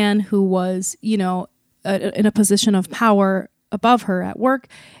white man who was, you know, in a position of power above her at work.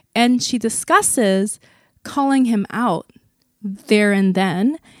 And she discusses calling him out there and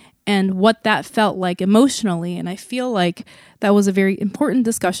then and what that felt like emotionally. And I feel like that was a very important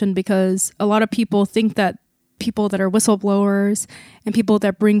discussion because a lot of people think that people that are whistleblowers and people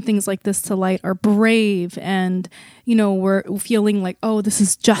that bring things like this to light are brave and, you know, we're feeling like, oh, this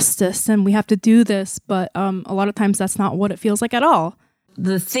is justice and we have to do this. But a lot of times that's not what it feels like at all.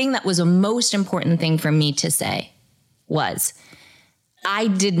 The thing that was a most important thing for me to say was I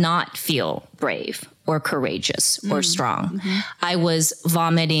did not feel brave or courageous or strong. I was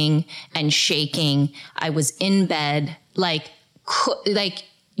vomiting and shaking. I was in bed, like,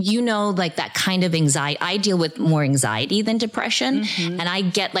 you know, like that kind of anxiety. I deal with more anxiety than depression. And I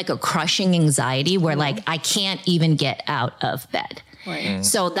get like a crushing anxiety where like I can't even get out of bed. Right.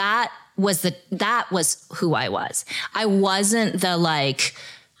 So that was who I was. I wasn't the like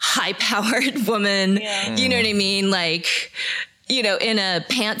high powered woman, you know what I mean? Like, you know, in a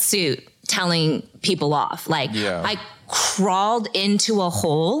pantsuit telling people off. Like I crawled into a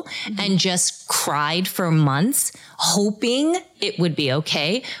hole and just cried for months, hoping it would be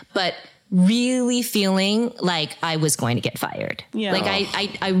okay, but really feeling like I was going to get fired. Yeah. Like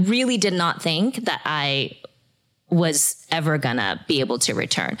I really did not think that I was ever gonna be able to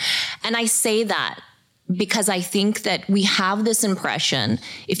return. And I say that because I think that we have this impression,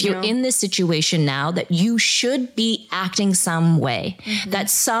 if you're in this situation now, that you should be acting some way, that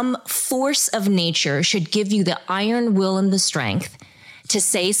some force of nature should give you the iron will and the strength to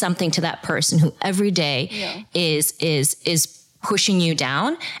say something to that person who every day is pushing you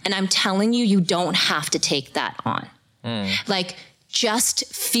down. And I'm telling you, you don't have to take that on. Like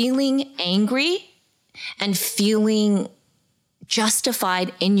just feeling angry and feeling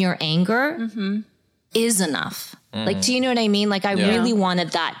justified in your anger is enough. Like, do you know what I mean? Like, I really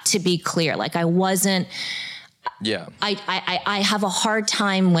wanted that to be clear. Like, I wasn't. Yeah. I have a hard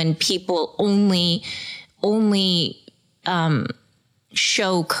time when people only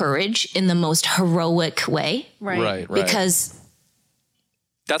show courage in the most heroic way. Right. Because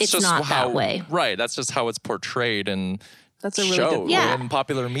that's it's just not how, that way. Right. That's just how it's portrayed and that's a really show good in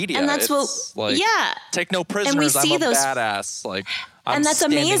popular media. And that's it's like, take no prisoners. I'm a badass. Like, I'm and that's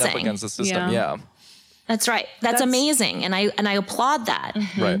standing amazing. up against the system. Yeah. That's right. That's amazing. And I applaud that.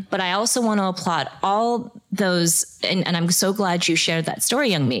 Right. But I also want to applaud all those, and I'm so glad you shared that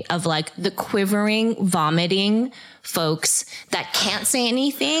story, Young Mi, of like the quivering, vomiting folks that can't say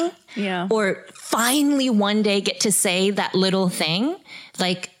anything. Yeah. Or finally one day get to say that little thing.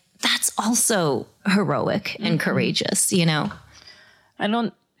 Like, that's also heroic and courageous, you know?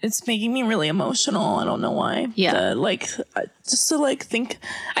 It's making me really emotional. I don't know why. Yeah. Just to like think,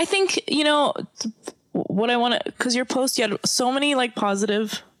 I think, you know, what I want to, because your post, you had so many like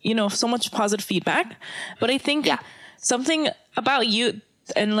positive, you know, so much positive feedback, but I think something about you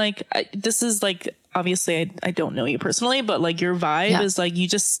and like, this is like, obviously I don't know you personally, but like your vibe is like, you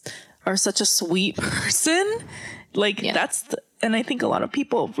just are such a sweet person. Like and I think a lot of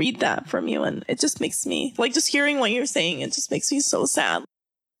people read that from you and it just makes me like, just hearing what you're saying, it just makes me so sad.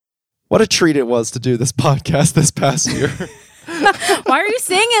 What a treat it was to do this podcast this past year. Why are you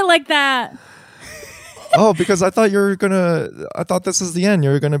saying it like that? Oh, because I thought this is the end.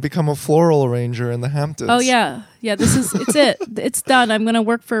 You're going to become a floral arranger in the Hamptons. Oh, yeah. Yeah, it's it. It's done. I'm going to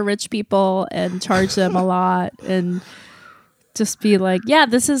work for rich people and charge them a lot and just be like, yeah,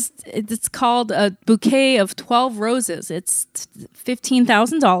 it's called a bouquet of 12 roses. It's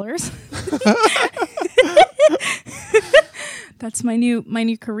 $15,000. That's my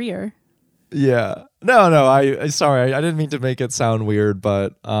new career. Yeah. No, I sorry. I didn't mean to make it sound weird,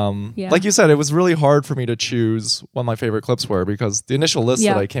 but like you said, it was really hard for me to choose what my favorite clips were because the initial list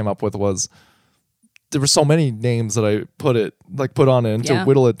that I came up with was there were so many names that I put on it and to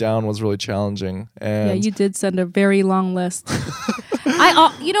whittle it down was really challenging. And you did send a very long list.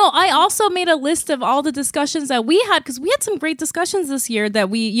 I also made a list of all the discussions that we had because we had some great discussions this year that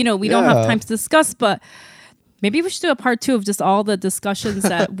we don't have time to discuss, but maybe we should do a part 2 of just all the discussions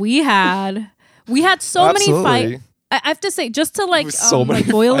that we had. We had so many fights. I have to say, just to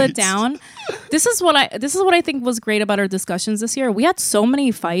boil it down, this is what I think was great about our discussions this year. We had so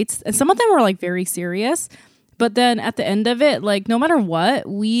many fights, and some of them were like very serious. But then at the end of it, like no matter what,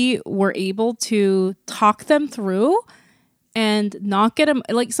 we were able to talk them through and not get them.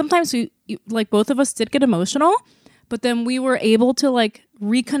 Like sometimes we like both of us did get emotional, but then we were able to like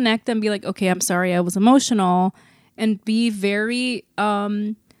reconnect and be like, okay, I'm sorry, I was emotional, and be very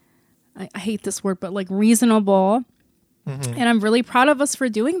I hate this word, but like reasonable. And I'm really proud of us for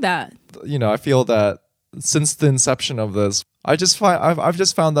doing that. You know, I feel that since the inception of this, I've just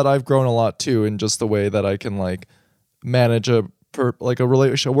found that I've grown a lot too in just the way that I can like manage a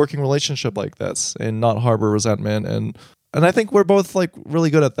working relationship like this and not harbor resentment, and I think we're both like really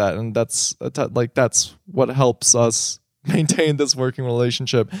good at that, and that's what helps us maintain this working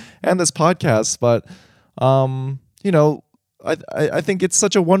relationship and this podcast. But you know, I think it's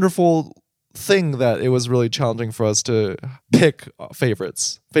such a wonderful thing that it was really challenging for us to pick favorite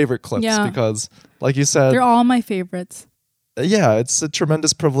clips, because like you said, they're all my favorites. Yeah, it's a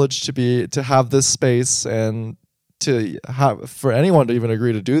tremendous privilege to have this space, and to have for anyone to even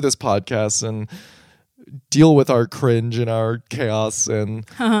agree to do this podcast and deal with our cringe and our chaos and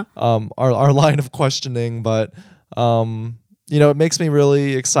our line of questioning. But you know, it makes me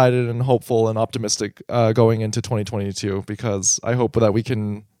really excited and hopeful and optimistic going into 2022, because I hope that we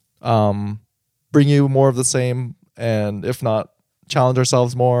can bring you more of the same, and if not, challenge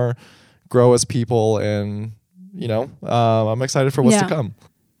ourselves more, grow as people, and you know, I'm excited for what's to come.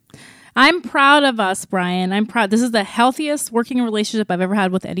 I'm proud of us, Brian. I'm proud. This is the healthiest working relationship I've ever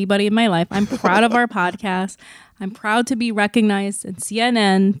had with anybody in my life. I'm proud of our podcast. I'm proud to be recognized in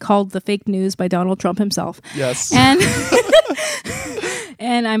CNN, called the fake news by Donald Trump himself. Yes. And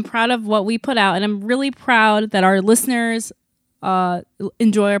and I'm proud of what we put out. And I'm really proud that our listeners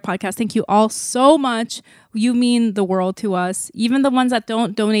enjoy our podcast. Thank you all so much. You mean the world to us. Even the ones that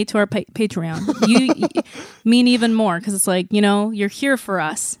don't donate to our Patreon. You mean even more, because it's like, you know, you're here for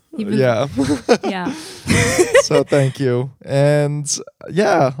us. Yeah. So thank you. And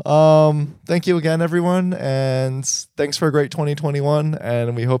thank you again, everyone. And thanks for a great 2021.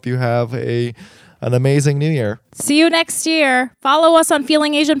 And we hope you have an amazing new year. See you next year. Follow us on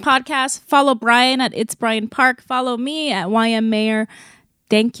Feeling Asian Podcast. Follow Brian at It's Brian Park. Follow me at YM Mayer.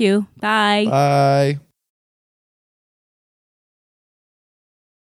 Thank you. Bye. Bye.